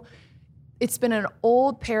 it's been an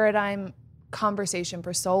old paradigm conversation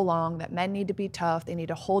for so long that men need to be tough. They need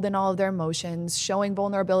to hold in all of their emotions. Showing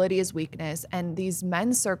vulnerability is weakness. And these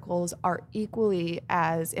men's circles are equally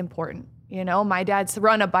as important. My dad's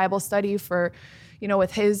run a Bible study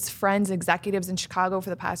with his friends, executives in Chicago for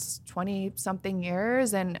the past 20 something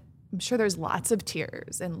years. And I'm sure there's lots of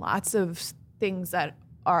tears and lots of things that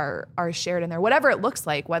are shared in there, whatever it looks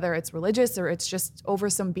like, whether it's religious or it's just over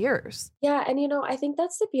some beers. Yeah. And, I think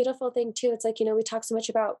that's the beautiful thing too. It's like, we talk so much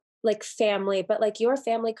about like family, but like your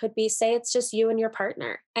family could be, say it's just you and your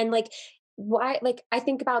partner. And like, why, like, I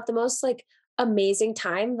think about the most like amazing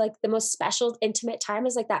time, like the most special, intimate time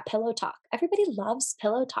is like that pillow talk. Everybody loves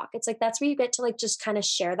pillow talk. It's like, that's where you get to like, just kind of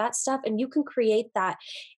share that stuff. And you can create that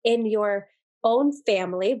in your own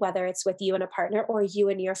family, whether it's with you and a partner or you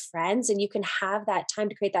and your friends, and you can have that time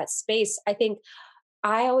to create that space. I think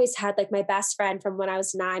I always had like my best friend from when I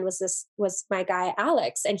was 9 was my guy,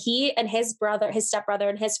 Alex, and he and his brother, his stepbrother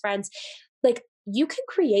and his friends, like you can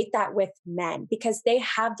create that with men because they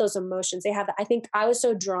have those emotions. They have, I think I was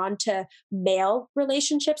so drawn to male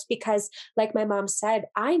relationships because like my mom said,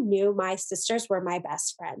 I knew my sisters were my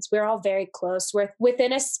best friends. We're all very close. We're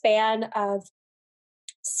within a span of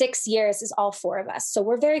 6 years is all 4 of us. So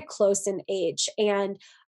we're very close in age. And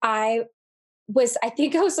I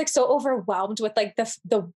think I was like so overwhelmed with like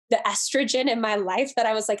the estrogen in my life that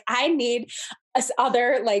I was like, I need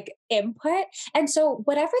other like input. And so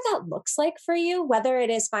whatever that looks like for you, whether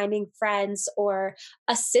it is finding friends or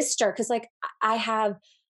a sister, because like I have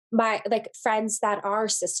my like friends that are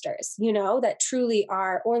sisters, that truly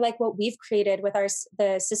are, or like what we've created with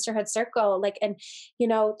the sisterhood circle, like, and,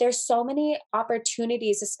 there's so many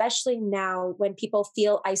opportunities, especially now when people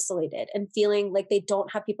feel isolated and feeling like they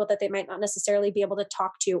don't have people that they might not necessarily be able to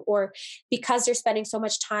talk to, or because they're spending so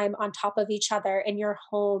much time on top of each other in your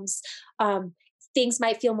homes, things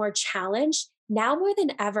might feel more challenged. Now more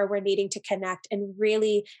than ever, we're needing to connect and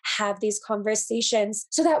really have these conversations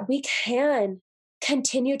so that we can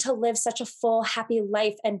continue to live such a full, happy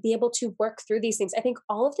life and be able to work through these things. I think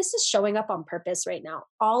all of this is showing up on purpose right now.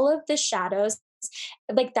 All of the shadows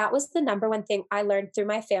like, that was the number one thing I learned through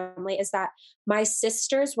my family, is that my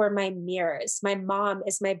sisters were my mirrors. My mom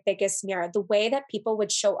is my biggest mirror. The way that people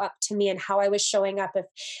would show up to me and how I was showing up, if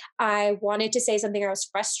I wanted to say something or I was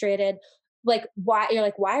frustrated, like, why, you're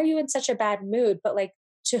like, why are you in such a bad mood? But like,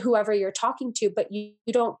 to whoever you're talking to, but you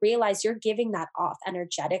don't realize you're giving that off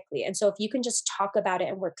energetically. And so if you can just talk about it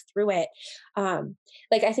and work through it,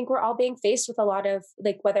 like, I think we're all being faced with a lot of,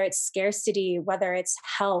 like, whether it's scarcity, whether it's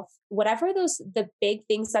health, whatever the big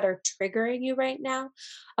things that are triggering you right now,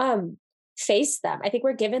 face them. I think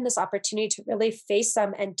we're given this opportunity to really face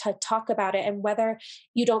them and to talk about it. And whether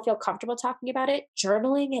you don't feel comfortable talking about it,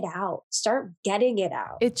 journaling it out, start getting it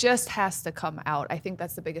out. It just has to come out. I think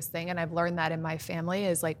that's the biggest thing. And I've learned that in my family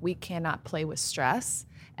is like, we cannot play with stress.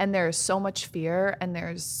 And there's so much fear and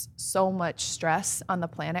there's so much stress on the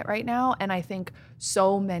planet right now. And I think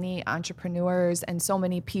so many entrepreneurs and so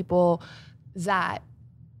many people that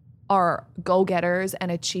are go-getters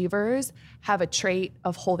and achievers have a trait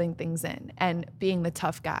of holding things in and being the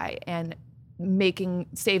tough guy and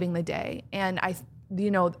saving the day. And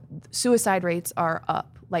suicide rates are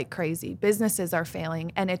up like crazy. Businesses are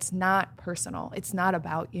failing, and it's not personal. It's not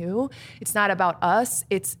about you. It's not about us.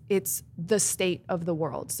 It's the state of the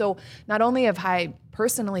world. So not only have I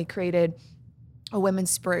personally created a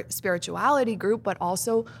women's spirituality group, but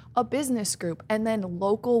also a business group, and then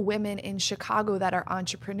local women in Chicago that are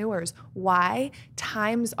entrepreneurs. Why?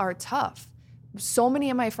 Times are tough. So many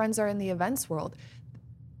of my friends are in the events world.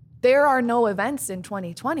 There are no events in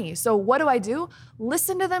 2020. So what do?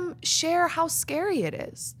 Listen to them share how scary it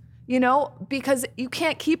is, because you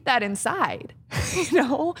can't keep that inside,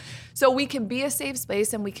 So we can be a safe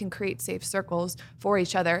space and we can create safe circles for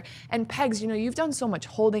each other. And Pegs, you've done so much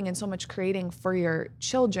holding and so much creating for your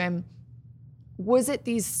children. Was it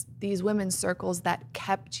these women's circles that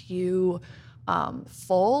kept you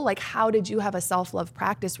full? Like, how did you have a self-love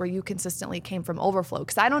practice where you consistently came from overflow?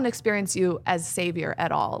 Because I don't experience you as savior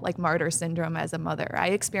at all, like martyr syndrome as a mother. I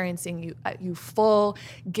experiencing you full,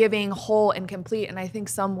 giving, whole, and complete. And I think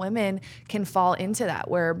some women can fall into that,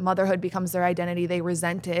 where motherhood becomes their identity, they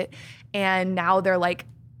resent it, and now they're like,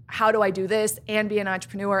 how do I do this and be an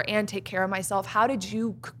entrepreneur and take care of myself? How did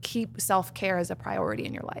you keep self-care as a priority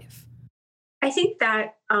in your life? I think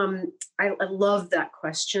that I love that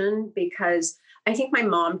question, because I think my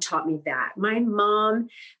mom taught me that. My mom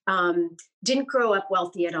didn't grow up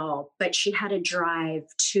wealthy at all, but she had a drive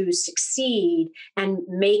to succeed and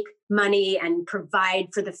make money and provide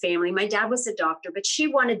for the family. My dad was a doctor, but she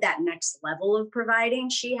wanted that next level of providing.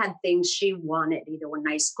 She had things she wanted, either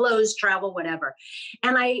nice clothes, travel, whatever.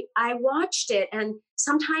 And I watched it. And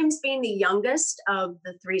sometimes, being the youngest of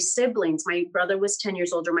the three siblings, my brother was 10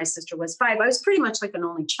 years older, my sister was 5. I was pretty much like an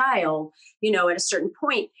only child, at a certain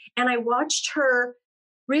point. And I watched her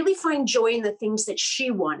really find joy in the things that she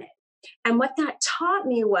wanted. And what that taught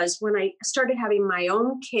me was, when I started having my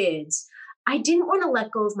own kids, I didn't want to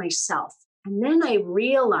let go of myself. And then I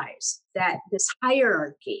realized that this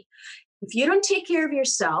hierarchy, if you don't take care of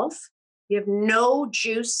yourself, you have no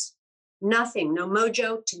juice, nothing, no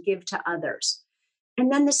mojo to give to others.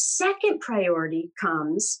 And then the second priority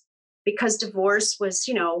comes, because divorce was,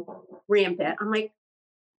 rampant. I'm like,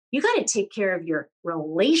 you got to take care of your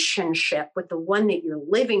relationship with the one that you're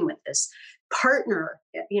living with, this partner,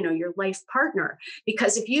 your life partner.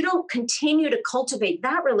 Because if you don't continue to cultivate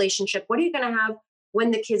that relationship, what are you going to have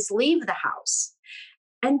when the kids leave the house?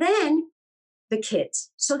 And then the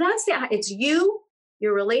kids. So it's you,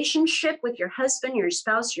 your relationship with your husband, your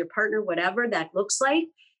spouse, your partner, whatever that looks like,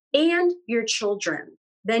 and your children,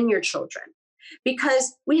 then your children.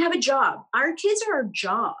 Because we have a job. Our kids are our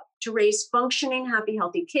job, to raise functioning, happy,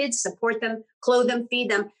 healthy kids, support them, clothe them,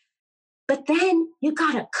 feed them. But then you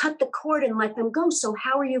got to cut the cord and let them go. So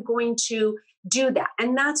how are you going to do that?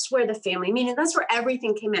 And that's where the family, meaning that's where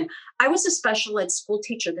everything came in. I was a special ed school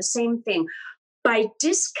teacher, the same thing. By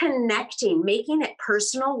disconnecting, making it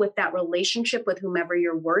personal with that relationship with whomever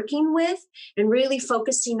you're working with, and really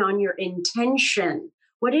focusing on your intention.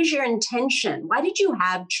 What is your intention? Why did you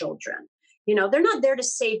have children? They're not there to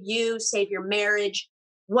save you, save your marriage,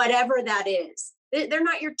 whatever that is. They're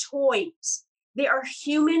not your toys. They are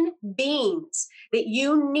human beings that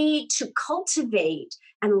you need to cultivate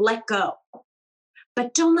and let go.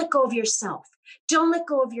 But don't let go of yourself. Don't let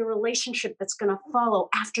go of your relationship that's going to follow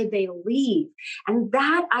after they leave. And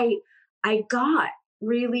that I got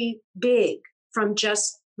really big from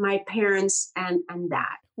just my parents and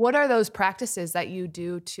that. What are those practices that you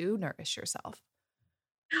do to nourish yourself?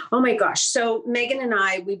 Oh my gosh. So Megan and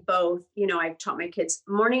I, we both, I've taught my kids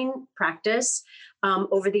morning practice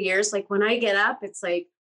over the years. Like, when I get up, it's like,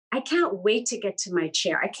 I can't wait to get to my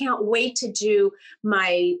chair. I can't wait to do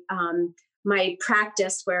my my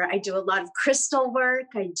practice where I do a lot of crystal work.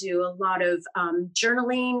 I do a lot of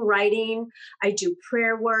journaling, writing. I do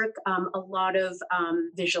prayer work, a lot of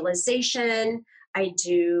visualization. I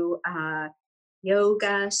do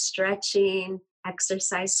yoga, stretching,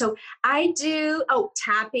 exercise. So I do,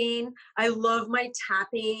 tapping. I love my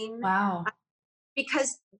tapping. Wow.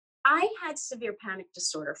 Because I had severe panic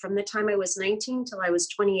disorder from the time I was 19 till I was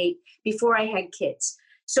 28 before I had kids.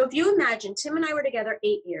 So if you imagine, Tim and I were together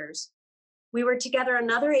 8 years. We were together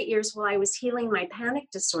another 8 years while I was healing my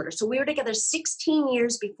panic disorder. So we were together 16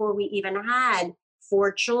 years before we even had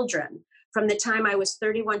 4 children. From the time I was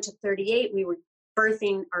 31 to 38, we were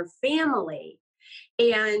birthing our family.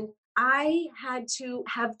 And I had to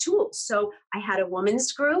have tools. So I had a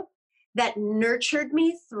women's group that nurtured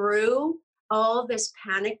me through all this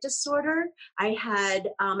panic disorder. I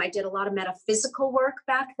did a lot of metaphysical work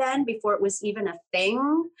back then before it was even a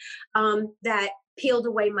thing, that peeled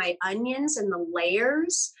away my onions and the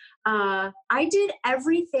layers. I did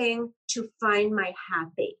everything to find my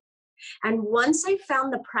happy. And once I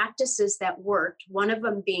found the practices that worked, one of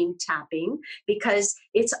them being tapping, because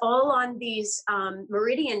it's all on these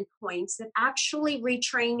meridian points that actually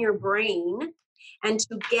retrain your brain and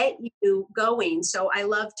to get you going. So I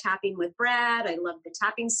love tapping with Brad. I love the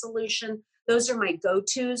tapping solution. Those are my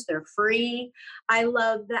go-tos. They're free. I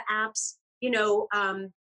love the apps.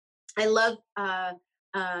 I love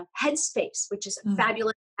Headspace, which is a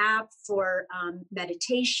fabulous app for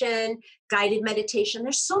meditation, guided meditation.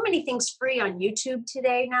 There's so many things free on YouTube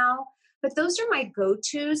today now, but those are my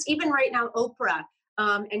go-tos. Even right now, Oprah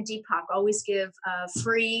and Deepak always give a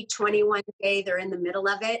free 21-day. They're in the middle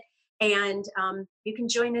of it. And you can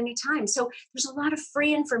join anytime. So there's a lot of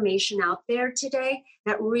free information out there today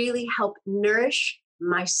that really help nourish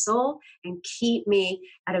my soul and keep me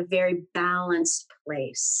at a very balanced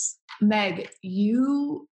place. Meg,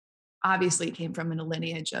 you obviously came from a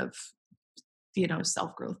lineage of,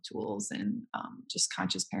 self-growth tools and just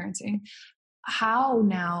conscious parenting. How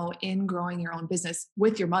now, in growing your own business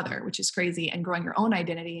with your mother, which is crazy, and growing your own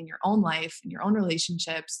identity in your own life and your own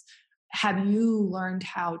relationships, have you learned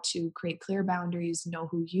how to create clear boundaries, know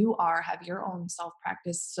who you are, have your own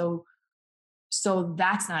self-practice so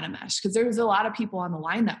that's not a mesh? Because there's a lot of people on the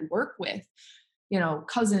line that work with,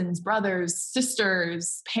 cousins, brothers,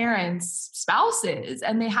 sisters, parents, spouses,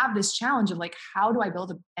 and they have this challenge of like, how do I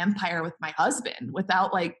build an empire with my husband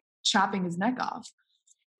without like chopping his neck off?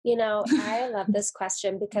 I love this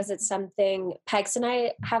question because it's something Pegs and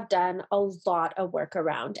I have done a lot of work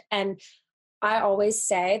around. And I always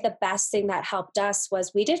say the best thing that helped us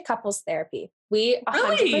was we did couples therapy. We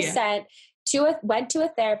 100% went to a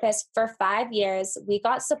therapist for 5 years. We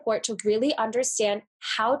got support to really understand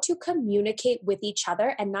how to communicate with each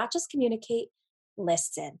other and not just communicate,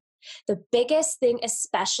 listen. The biggest thing,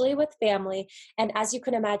 especially with family, and as you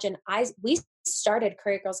can imagine, we started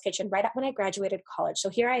Curry Girls Kitchen right up when I graduated college. So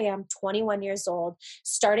here I am, 21 years old,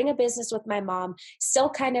 starting a business with my mom,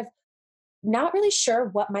 still kind of not really sure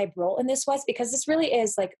what my role in this was, because this really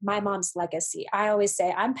is like my mom's legacy. I always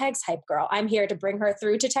say I'm Peg's hype girl. I'm here to bring her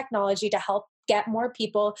through to technology to help get more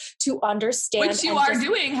people to understand. Which you are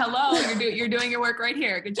doing. Hello, you're doing your work right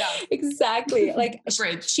here. Good job. Exactly. Like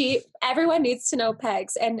everyone needs to know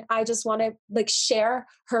Pegs, and I just want to like share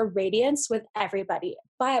her radiance with everybody.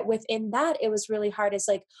 But within that, it was really hard. It's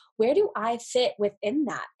like, where do I fit within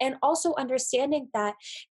that? And also understanding that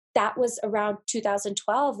was around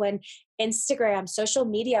 2012 when Instagram, social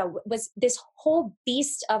media was this whole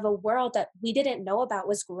beast of a world that we didn't know about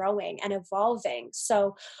was growing and evolving.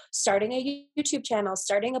 So starting a YouTube channel,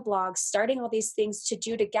 starting a blog, starting all these things to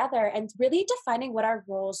do together and really defining what our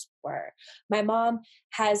roles were. My mom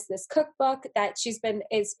has this cookbook that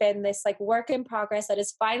it's been this like work in progress that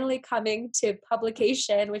is finally coming to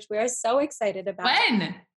publication, which we are so excited about.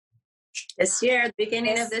 When? This year, the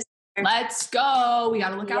beginning of this. Let's go. We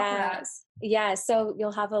got to look out for that. Yeah. So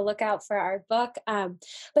you'll have a lookout for our book.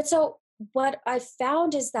 But so what I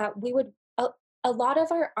found is that a lot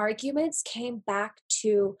of our arguments came back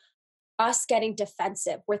to us getting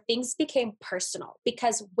defensive, where things became personal,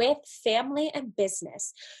 because with family and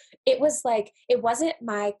business, it was like, it wasn't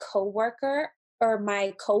my coworker or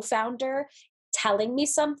my co-founder telling me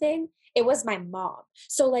something. It was my mom.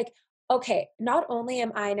 So like, okay, not only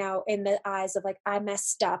am I now in the eyes of like, I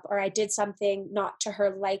messed up or I did something not to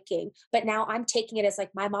her liking, but now I'm taking it as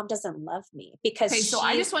like, my mom doesn't love me because so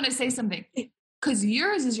I just want to say something, because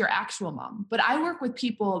yours is your actual mom, but I work with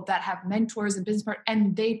people that have mentors and business partners,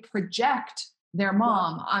 and they project their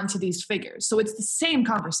mom onto these figures. So it's the same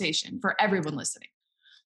conversation for everyone listening.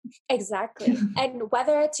 Exactly. And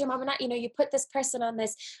whether it's your mom or not, you put this person on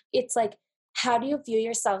this, it's like, how do you view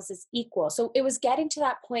yourselves as equal? So it was getting to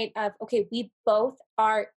that point of, okay, we both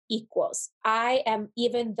are equals. I am,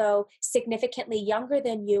 even though significantly younger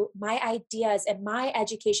than you, my ideas and my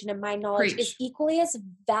education and my knowledge is Preach. equally as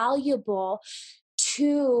valuable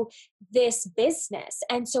to this business.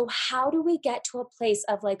 And so how do we get to a place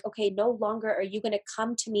of like, okay, no longer are you going to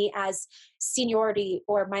come to me as seniority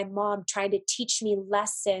or my mom trying to teach me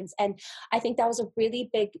lessons? And I think that was a really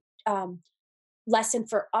big lesson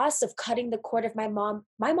for us of cutting the cord of my mom.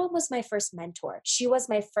 My mom was my first mentor. She was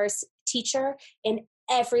my first teacher in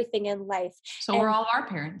everything in life. So we're all our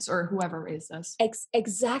parents or whoever raised us.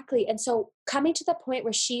 Exactly. And so coming to the point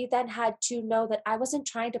where she then had to know that I wasn't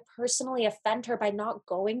trying to personally offend her by not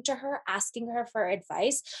going to her, asking her for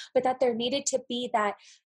advice, but that there needed to be that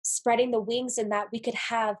spreading the wings and that we could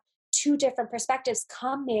have two different perspectives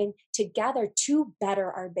coming together to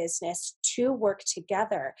better our business, to work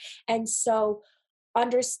together. And so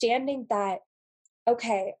understanding that,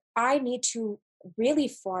 okay, I need to really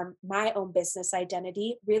form my own business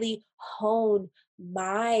identity, really hone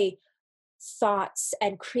my thoughts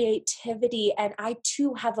and creativity. And I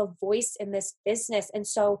too have a voice in this business. And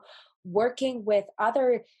so working with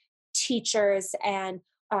other teachers and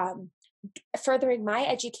furthering my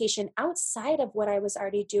education outside of what I was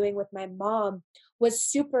already doing with my mom was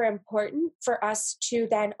super important for us to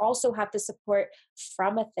then also have the support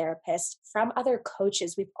from a therapist, from other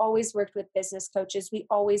coaches. We've always worked with business coaches. We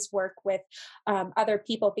always work with other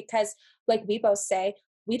people because, like we both say,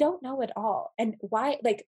 we don't know it all. And why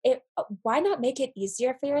not make it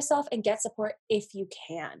easier for yourself and get support if you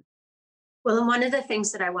can? Well, and one of the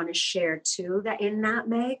things that I want to share too, that in that,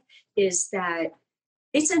 Meg, is that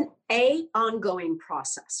it's an ongoing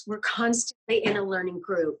process. We're constantly in a learning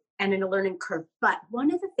group and in a learning curve. But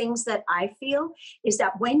one of the things that I feel is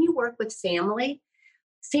that when you work with family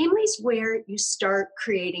is where you start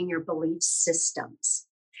creating your belief systems.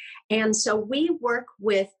 And so we work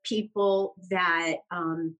with people that,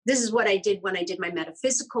 this is what I did when I did my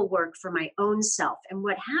metaphysical work for my own self. And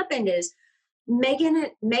what happened is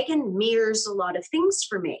Megan mirrors a lot of things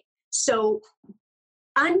for me. So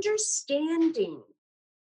understanding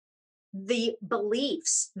the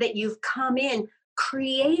beliefs that you've come in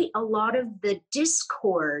create a lot of the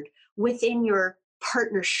discord within your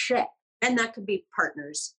partnership. And that could be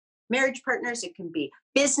partners, marriage partners, it can be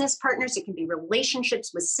business partners, it can be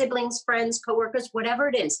relationships with siblings, friends, coworkers, whatever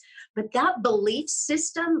it is. But that belief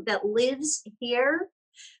system that lives here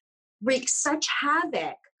wreaks such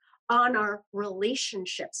havoc on our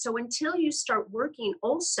relationships. So until you start working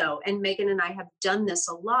also, and Megan and I have done this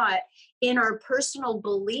a lot, in our personal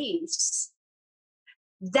beliefs,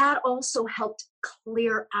 that also helped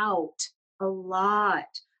clear out a lot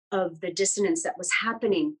of the dissonance that was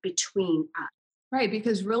happening between us. Right,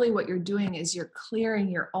 because really what you're doing is you're clearing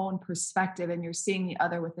your own perspective and you're seeing the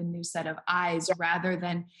other with a new set of eyes rather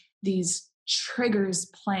than these triggers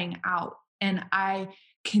playing out. And I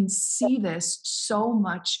can see this so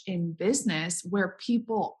much in business where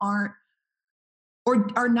people aren't or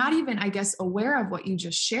are not even, I guess, aware of what you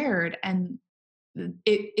just shared. And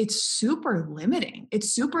it's super limiting.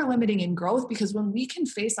 It's super limiting in growth because when we can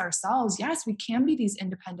face ourselves, yes, we can be these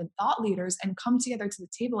independent thought leaders and come together to the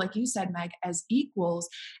table, like you said, Meg, as equals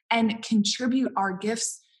and contribute our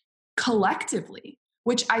gifts collectively,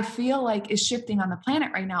 which I feel like is shifting on the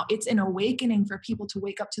planet right now. It's an awakening for people to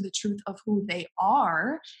wake up to the truth of who they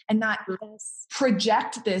are and not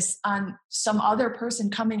project this on some other person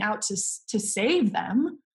coming out to save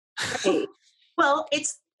them. Right. Well,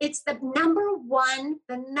 it's the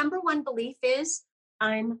number one belief is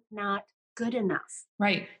I'm not good enough.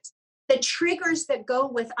 Right. The triggers that go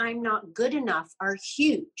with I'm not good enough are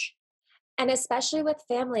huge. And especially with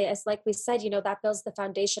family, as like we said, that builds the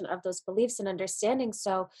foundation of those beliefs and understanding.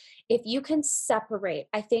 So if you can separate,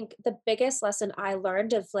 I think the biggest lesson I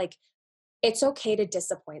learned of like, it's okay to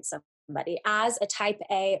disappoint somebody. As a type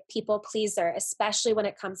A people pleaser, especially when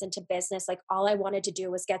it comes into business, like all I wanted to do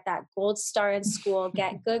was get that gold star in school,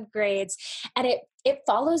 get good grades. And it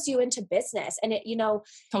follows you into business. And it,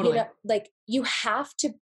 totally. Like you have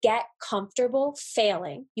to get comfortable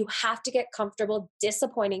failing. You have to get comfortable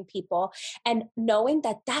disappointing people and knowing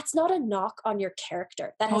that that's not a knock on your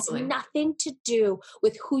character. That totally. has nothing to do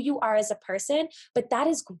with who you are as a person, but that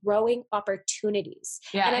is growing opportunities.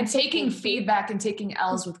 Yeah. And taking feedback and taking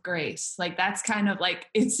L's with grace. Like that's kind of like,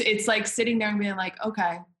 it's like sitting there and being like,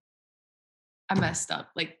 okay, I messed up.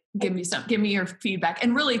 Like, give me your feedback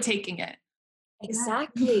and really taking it.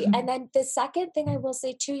 Exactly. And then the second thing I will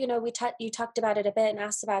say too, you talked about it a bit and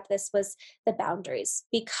asked about this was the boundaries,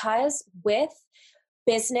 because with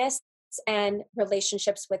business and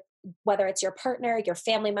relationships with, whether it's your partner, your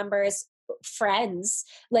family members, friends,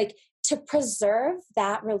 like to preserve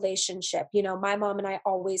that relationship. You know, my mom and I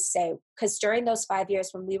always say, because during those 5 years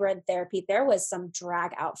when we were in therapy, there was some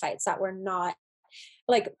drag out fights that were not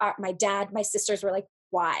like my dad, my sisters were like,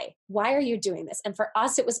 why are you doing this? And for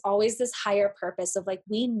us, it was always this higher purpose of like,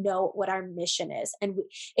 we know what our mission is. And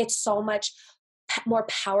it's so much more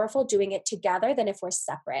powerful doing it together than if we're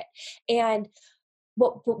separate. And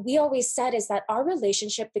what we always said is that our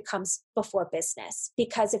relationship becomes before business,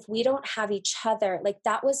 because if we don't have each other, like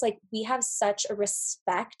that was like, we have such a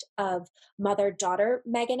respect of mother-daughter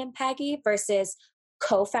Megan and Peggy versus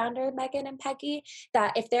co-founder Megan and Peggy,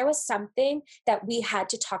 that if there was something that we had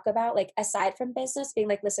to talk about, like aside from business, being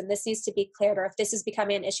like, listen, this needs to be cleared, or if this is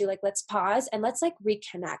becoming an issue, like let's pause and let's like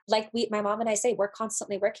reconnect. Like my mom and I say, we're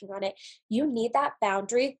constantly working on it. You need that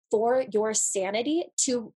boundary for your sanity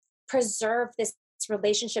to preserve this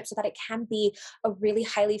relationship so that it can be a really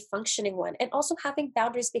highly functioning one. And also having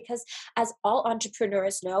boundaries, because as all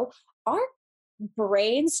entrepreneurs know, our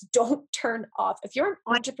brains don't turn off. If you're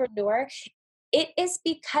an entrepreneur, it is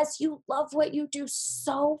because you love what you do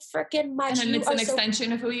so freaking much. And then it's an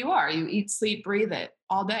extension of who you are. You eat, sleep, breathe it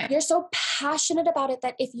all day. You're so passionate about it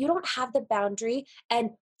that if you don't have the boundary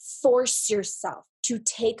and force yourself to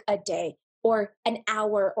take a day or an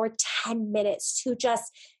hour or 10 minutes to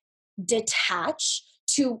just detach,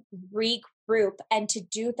 to regroup and to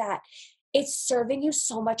do that, it's serving you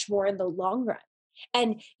so much more in the long run.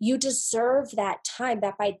 And you deserve that time,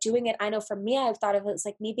 that by doing it, I know for me, I've thought of it as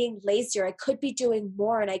like me being lazier. I could be doing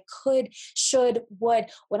more and I could, should, would.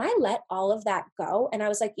 When I let all of that go and I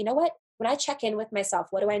was like, you know what? When I check in with myself,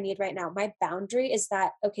 what do I need right now? My boundary is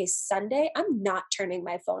that, okay, Sunday, I'm not turning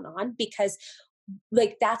my phone on because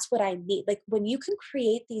like, that's what I need. Like when you can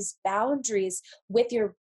create these boundaries with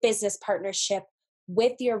your business partnership,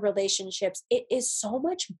 with your relationships, it is so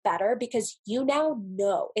much better because you now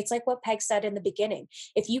know. It's like what Peg said in the beginning.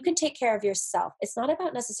 If you can take care of yourself, it's not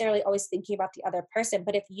about necessarily always thinking about the other person,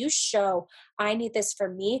 but if you show, I need this for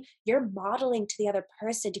me, you're modeling to the other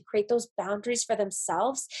person to create those boundaries for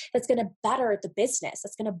themselves. That's going to better the business.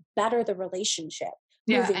 That's going to better the relationship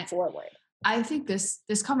moving forward. I think this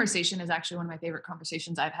conversation is actually one of my favorite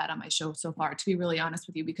conversations I've had on my show so far, to be really honest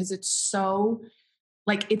with you, because it's so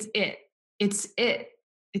like, this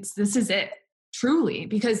is it truly,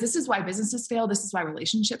 because this is why businesses fail. This is why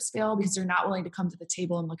relationships fail, because they're not willing to come to the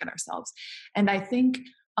table and look at ourselves. And I think,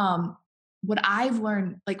 what I've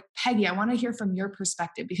learned, like Peggy, I want to hear from your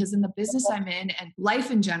perspective, because in the business I'm in and life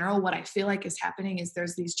in general, what I feel like is happening is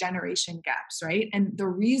there's these generation gaps, right? And the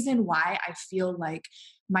reason why I feel like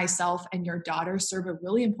myself and your daughter serve a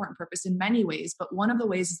really important purpose in many ways, but one of the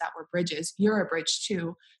ways is that we're bridges. You're a bridge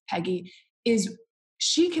too, Peggy, is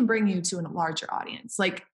she can bring you to a larger audience.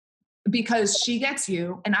 Like, because she gets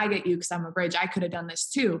you and I get you because I'm a bridge. I could have done this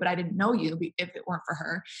too, but I didn't know you if it weren't for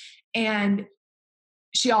her. And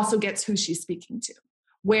she also gets who she's speaking to,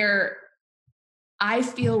 where I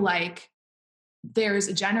feel like there's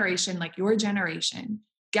a generation, like your generation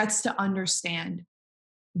gets to understand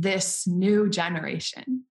this new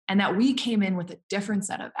generation, and that we came in with a different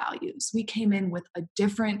set of values. We came in with a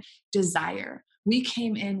different desire. We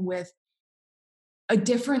came in with a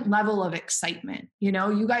different level of excitement. You know,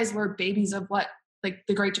 you guys were babies of what, like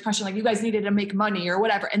the Great Depression, like you guys needed to make money or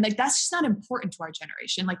whatever. And like, that's just not important to our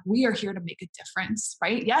generation. Like we are here to make a difference,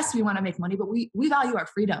 right? Yes, we want to make money, but we value our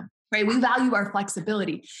freedom, right? We value our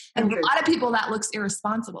flexibility. And a lot of people, that looks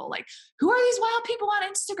irresponsible. Like, who are these wild people on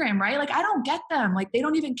Instagram, right? Like, I don't get them. Like, they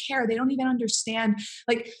don't even care. They don't even understand.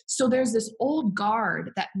 Like, so there's this old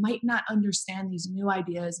guard that might not understand these new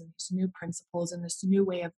ideas and these new principles and this new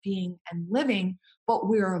way of being and living, but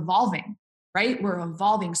we're evolving, right? We're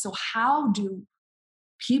evolving. So how do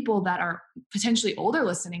people that are potentially older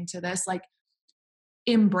listening to this, like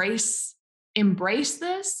embrace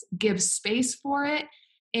this, give space for it,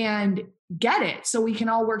 and get it so we can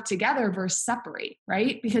all work together versus separate,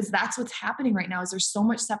 right? Because that's what's happening right now, is there's so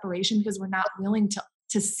much separation because we're not willing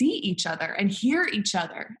to see each other and hear each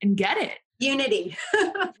other and get it. Unity.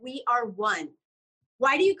 We are one.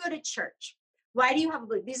 Why do you go to church? Why do you have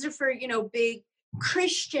these are for, big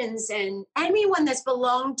Christians and anyone that's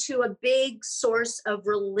belonged to a big source of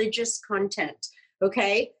religious content.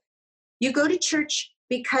 Okay. You go to church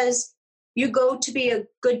because you go to be a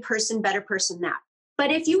good person, better person, that.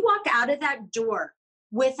 But if you walk out of that door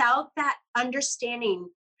without that understanding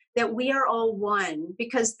that we are all one,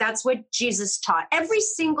 because that's what Jesus taught. Every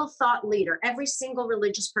single thought leader, every single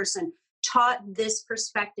religious person taught this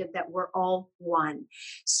perspective that we're all one.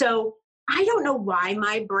 So I don't know why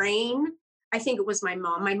my brain I think it was my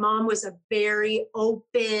mom. My mom was a very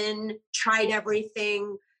open, tried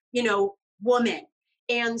everything, woman.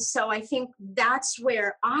 And so I think that's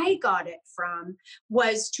where I got it from,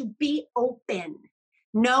 was to be open.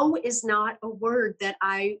 No is not a word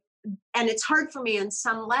and it's hard for me on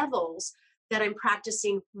some levels that I'm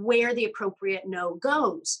practicing where the appropriate no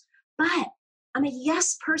goes. But I'm a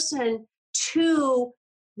yes person to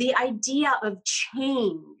the idea of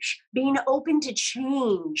change, being open to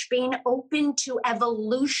change, being open to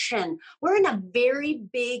evolution. We're in a very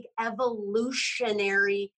big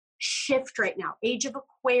evolutionary shift right now, age of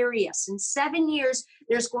Aquarius. In 7 years,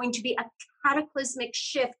 there's going to be a cataclysmic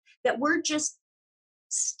shift that we're just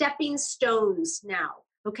stepping stones now.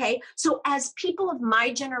 Okay. So as people of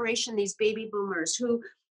my generation, these baby boomers who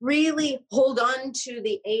really hold on to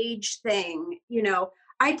the age thing,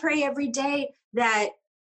 I pray every day that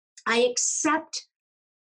I accept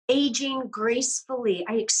aging gracefully.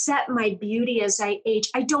 I accept my beauty as I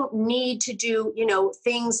age. I don't need to do,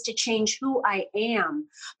 things to change who I am.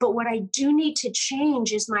 But what I do need to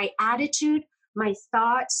change is my attitude, my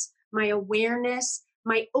thoughts, my awareness,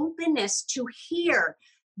 my openness to hear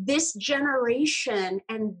this generation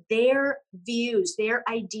and their views, their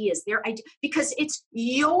ideas, because it's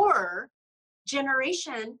your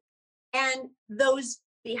generation and those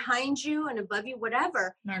behind you and above you,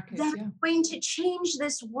 whatever, that's going to change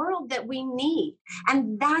this world that we need.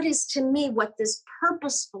 And that is, to me, what this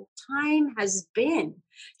purposeful time has been,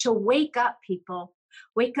 to wake up, people.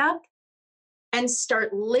 Wake up and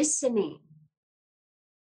start listening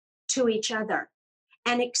to each other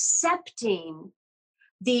and accepting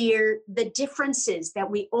the differences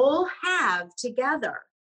that we all have together,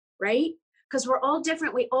 right? Because we're all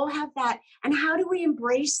different. We all have that. And how do we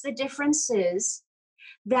embrace the differences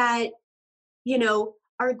that,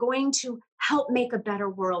 are going to help make a better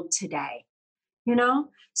world today?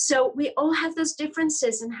 So we all have those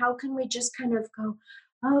differences. And how can we just kind of go,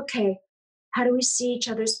 okay, how do we see each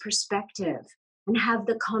other's perspective and have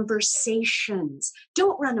the conversations?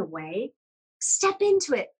 Don't run away. Step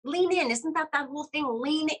into it. Lean in. Isn't that whole thing?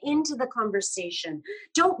 Lean into the conversation.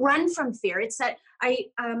 Don't run from fear. It's that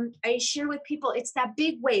I share with people, it's that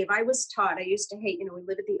big wave. I was taught, I used to hate, we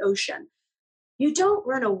live at the ocean. You don't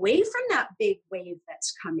run away from that big wave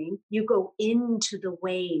that's coming. You go into the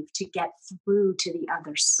wave to get through to the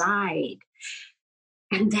other side.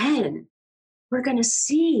 And then we're going to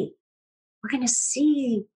see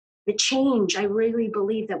the change I really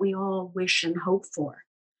believe that we all wish and hope for,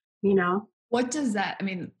 What does that,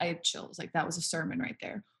 I have chills, like that was a sermon right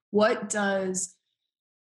there. What does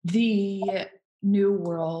the new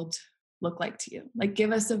world look like to you? Like,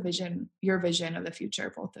 give us your vision of the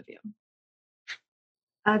future, both of you.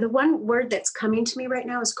 The one word that's coming to me right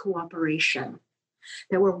now is cooperation.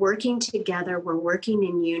 That we're working together, we're working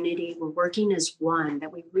in unity, we're working as one,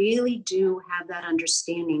 that we really do have that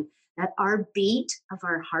understanding that our beat of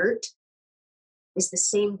our heart is the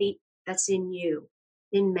same beat that's in you,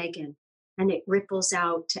 in Megan, and it ripples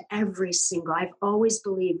out to every single. I've always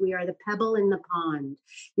believed we are the pebble in the pond.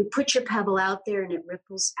 You put your pebble out there and it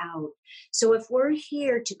ripples out. So if we're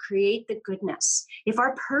here to create the goodness, if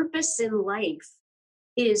our purpose in life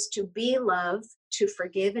is to be love, to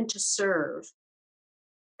forgive, and to serve,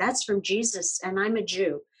 that's from Jesus, and I'm a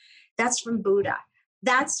Jew. That's from Buddha.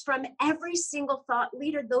 That's from every single thought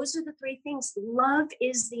leader. Those are the three things. Love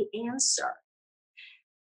is the answer.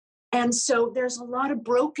 And so there's a lot of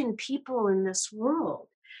broken people in this world.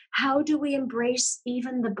 How do we embrace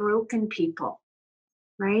even the broken people,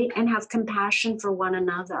 right? And have compassion for one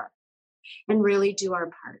another and really do our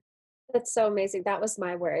part. That's so amazing. That was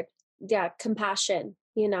my word. Yeah, compassion.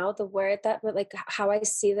 The word that, like, how I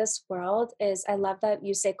see this world is, I love that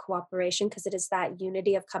you say cooperation, because it is that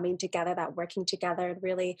unity of coming together, that working together and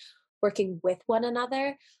really working with one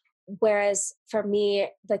another. Whereas for me,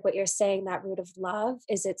 like what you're saying, that root of love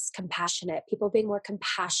is, it's compassionate. People being more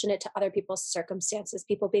compassionate to other people's circumstances,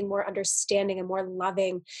 people being more understanding and more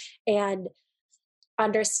loving, and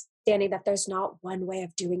understanding that there's not one way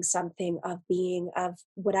of doing something, of being, of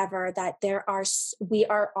whatever, that we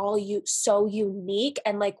are all so unique.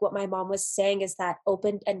 And like what my mom was saying is that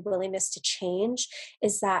open and willingness to change,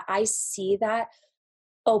 is that I see that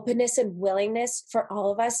openness and willingness for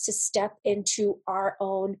all of us to step into our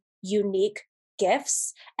own unique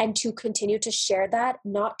gifts and to continue to share that,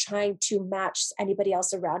 not trying to match anybody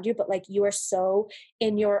else around you, but like you are so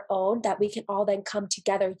in your own that we can all then come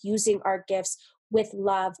together using our gifts with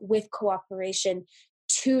love, with cooperation,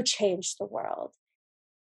 to change the world.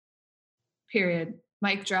 Period.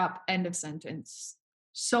 Mic drop, end of sentence.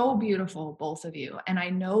 So beautiful, both of you. And I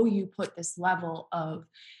know you put this level of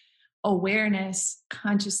awareness,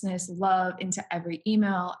 consciousness, love into every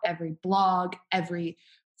email, every blog, every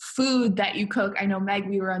food that you cook. I know, Meg,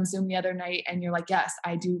 we were on Zoom the other night and you're like, yes,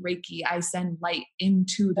 I do Reiki. I send light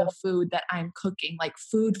into the food that I'm cooking. Like,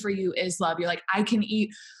 food for you is love. You're like, I can eat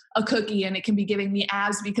a cookie and it can be giving me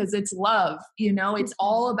abs because it's love. You know, it's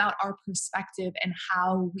all about our perspective and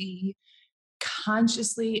how we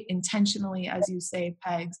consciously, intentionally, as you say,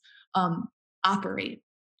 Pegs, operate.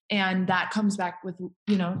 And that comes back with,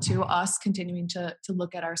 you know, to us continuing to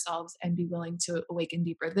look at ourselves and be willing to awaken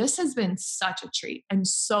deeper. This has been such a treat and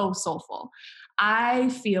so soulful. I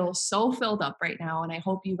feel so filled up right now, and I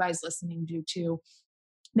hope you guys listening do too.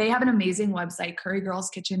 They have an amazing website,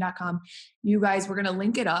 currygirlskitchen.com. You guys, we're going to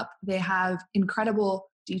link it up. They have incredible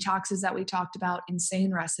detoxes that we talked about,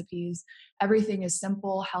 insane recipes. Everything is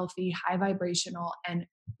simple, healthy, high vibrational, and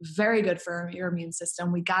very good for your immune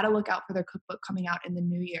system. We got to look out for their cookbook coming out in the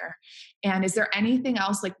new year. And is there anything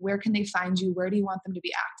else, like, where can they find you? Where do you want them to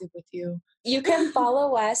be active with you? You can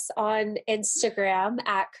follow us on Instagram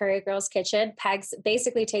at Curry Girls Kitchen. Pegs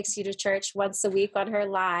basically takes you to church once a week on her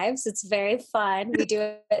lives. It's very fun. We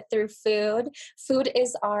do it through food. Food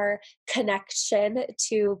is our connection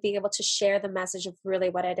to be able to share the message of really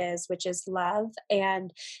what it is, which is love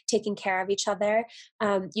and taking care of each other.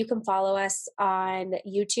 You can follow us on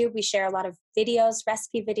YouTube. We share a lot of videos,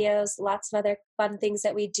 recipe videos, lots of other fun things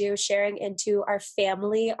that we do, sharing into our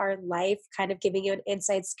family, our life, kind of giving you an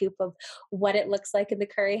inside scoop of what it looks like in the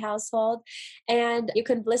Curry household. And you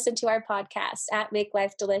can listen to our podcast at Make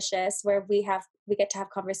Life Delicious, where we get to have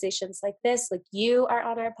conversations like this, like you are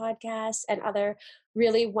on our podcast, and other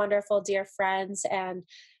really wonderful dear friends and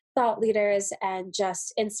thought leaders and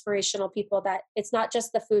just inspirational people, that it's not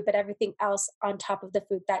just the food, but everything else on top of the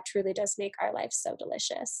food that truly does make our life so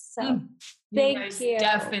delicious. So thank you.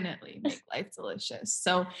 Definitely make life delicious.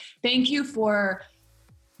 So thank you for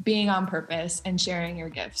being on purpose and sharing your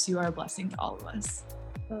gifts. You are a blessing to all of us.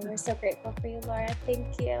 Oh, we're so grateful for you, Laura.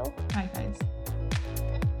 Thank you. Bye, guys.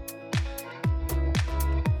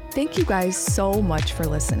 Thank you guys so much for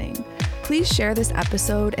listening. Please share this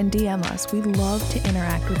episode and DM us. We love to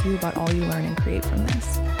interact with you about all you learn and create from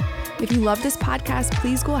this. If you love this podcast,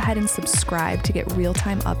 please go ahead and subscribe to get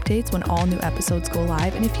real-time updates when all new episodes go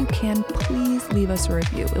live. And if you can, please leave us a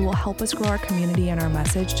review. It will help us grow our community and our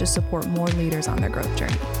message to support more leaders on their growth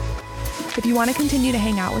journey. If you want to continue to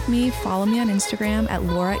hang out with me, follow me on Instagram at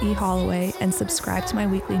Laura E. Holloway and subscribe to my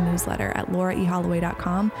weekly newsletter at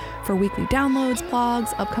lauraeholloway.com for weekly downloads,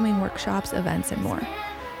 blogs, upcoming workshops, events, and more.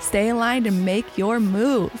 Stay aligned and make your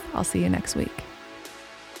move. I'll see you next week.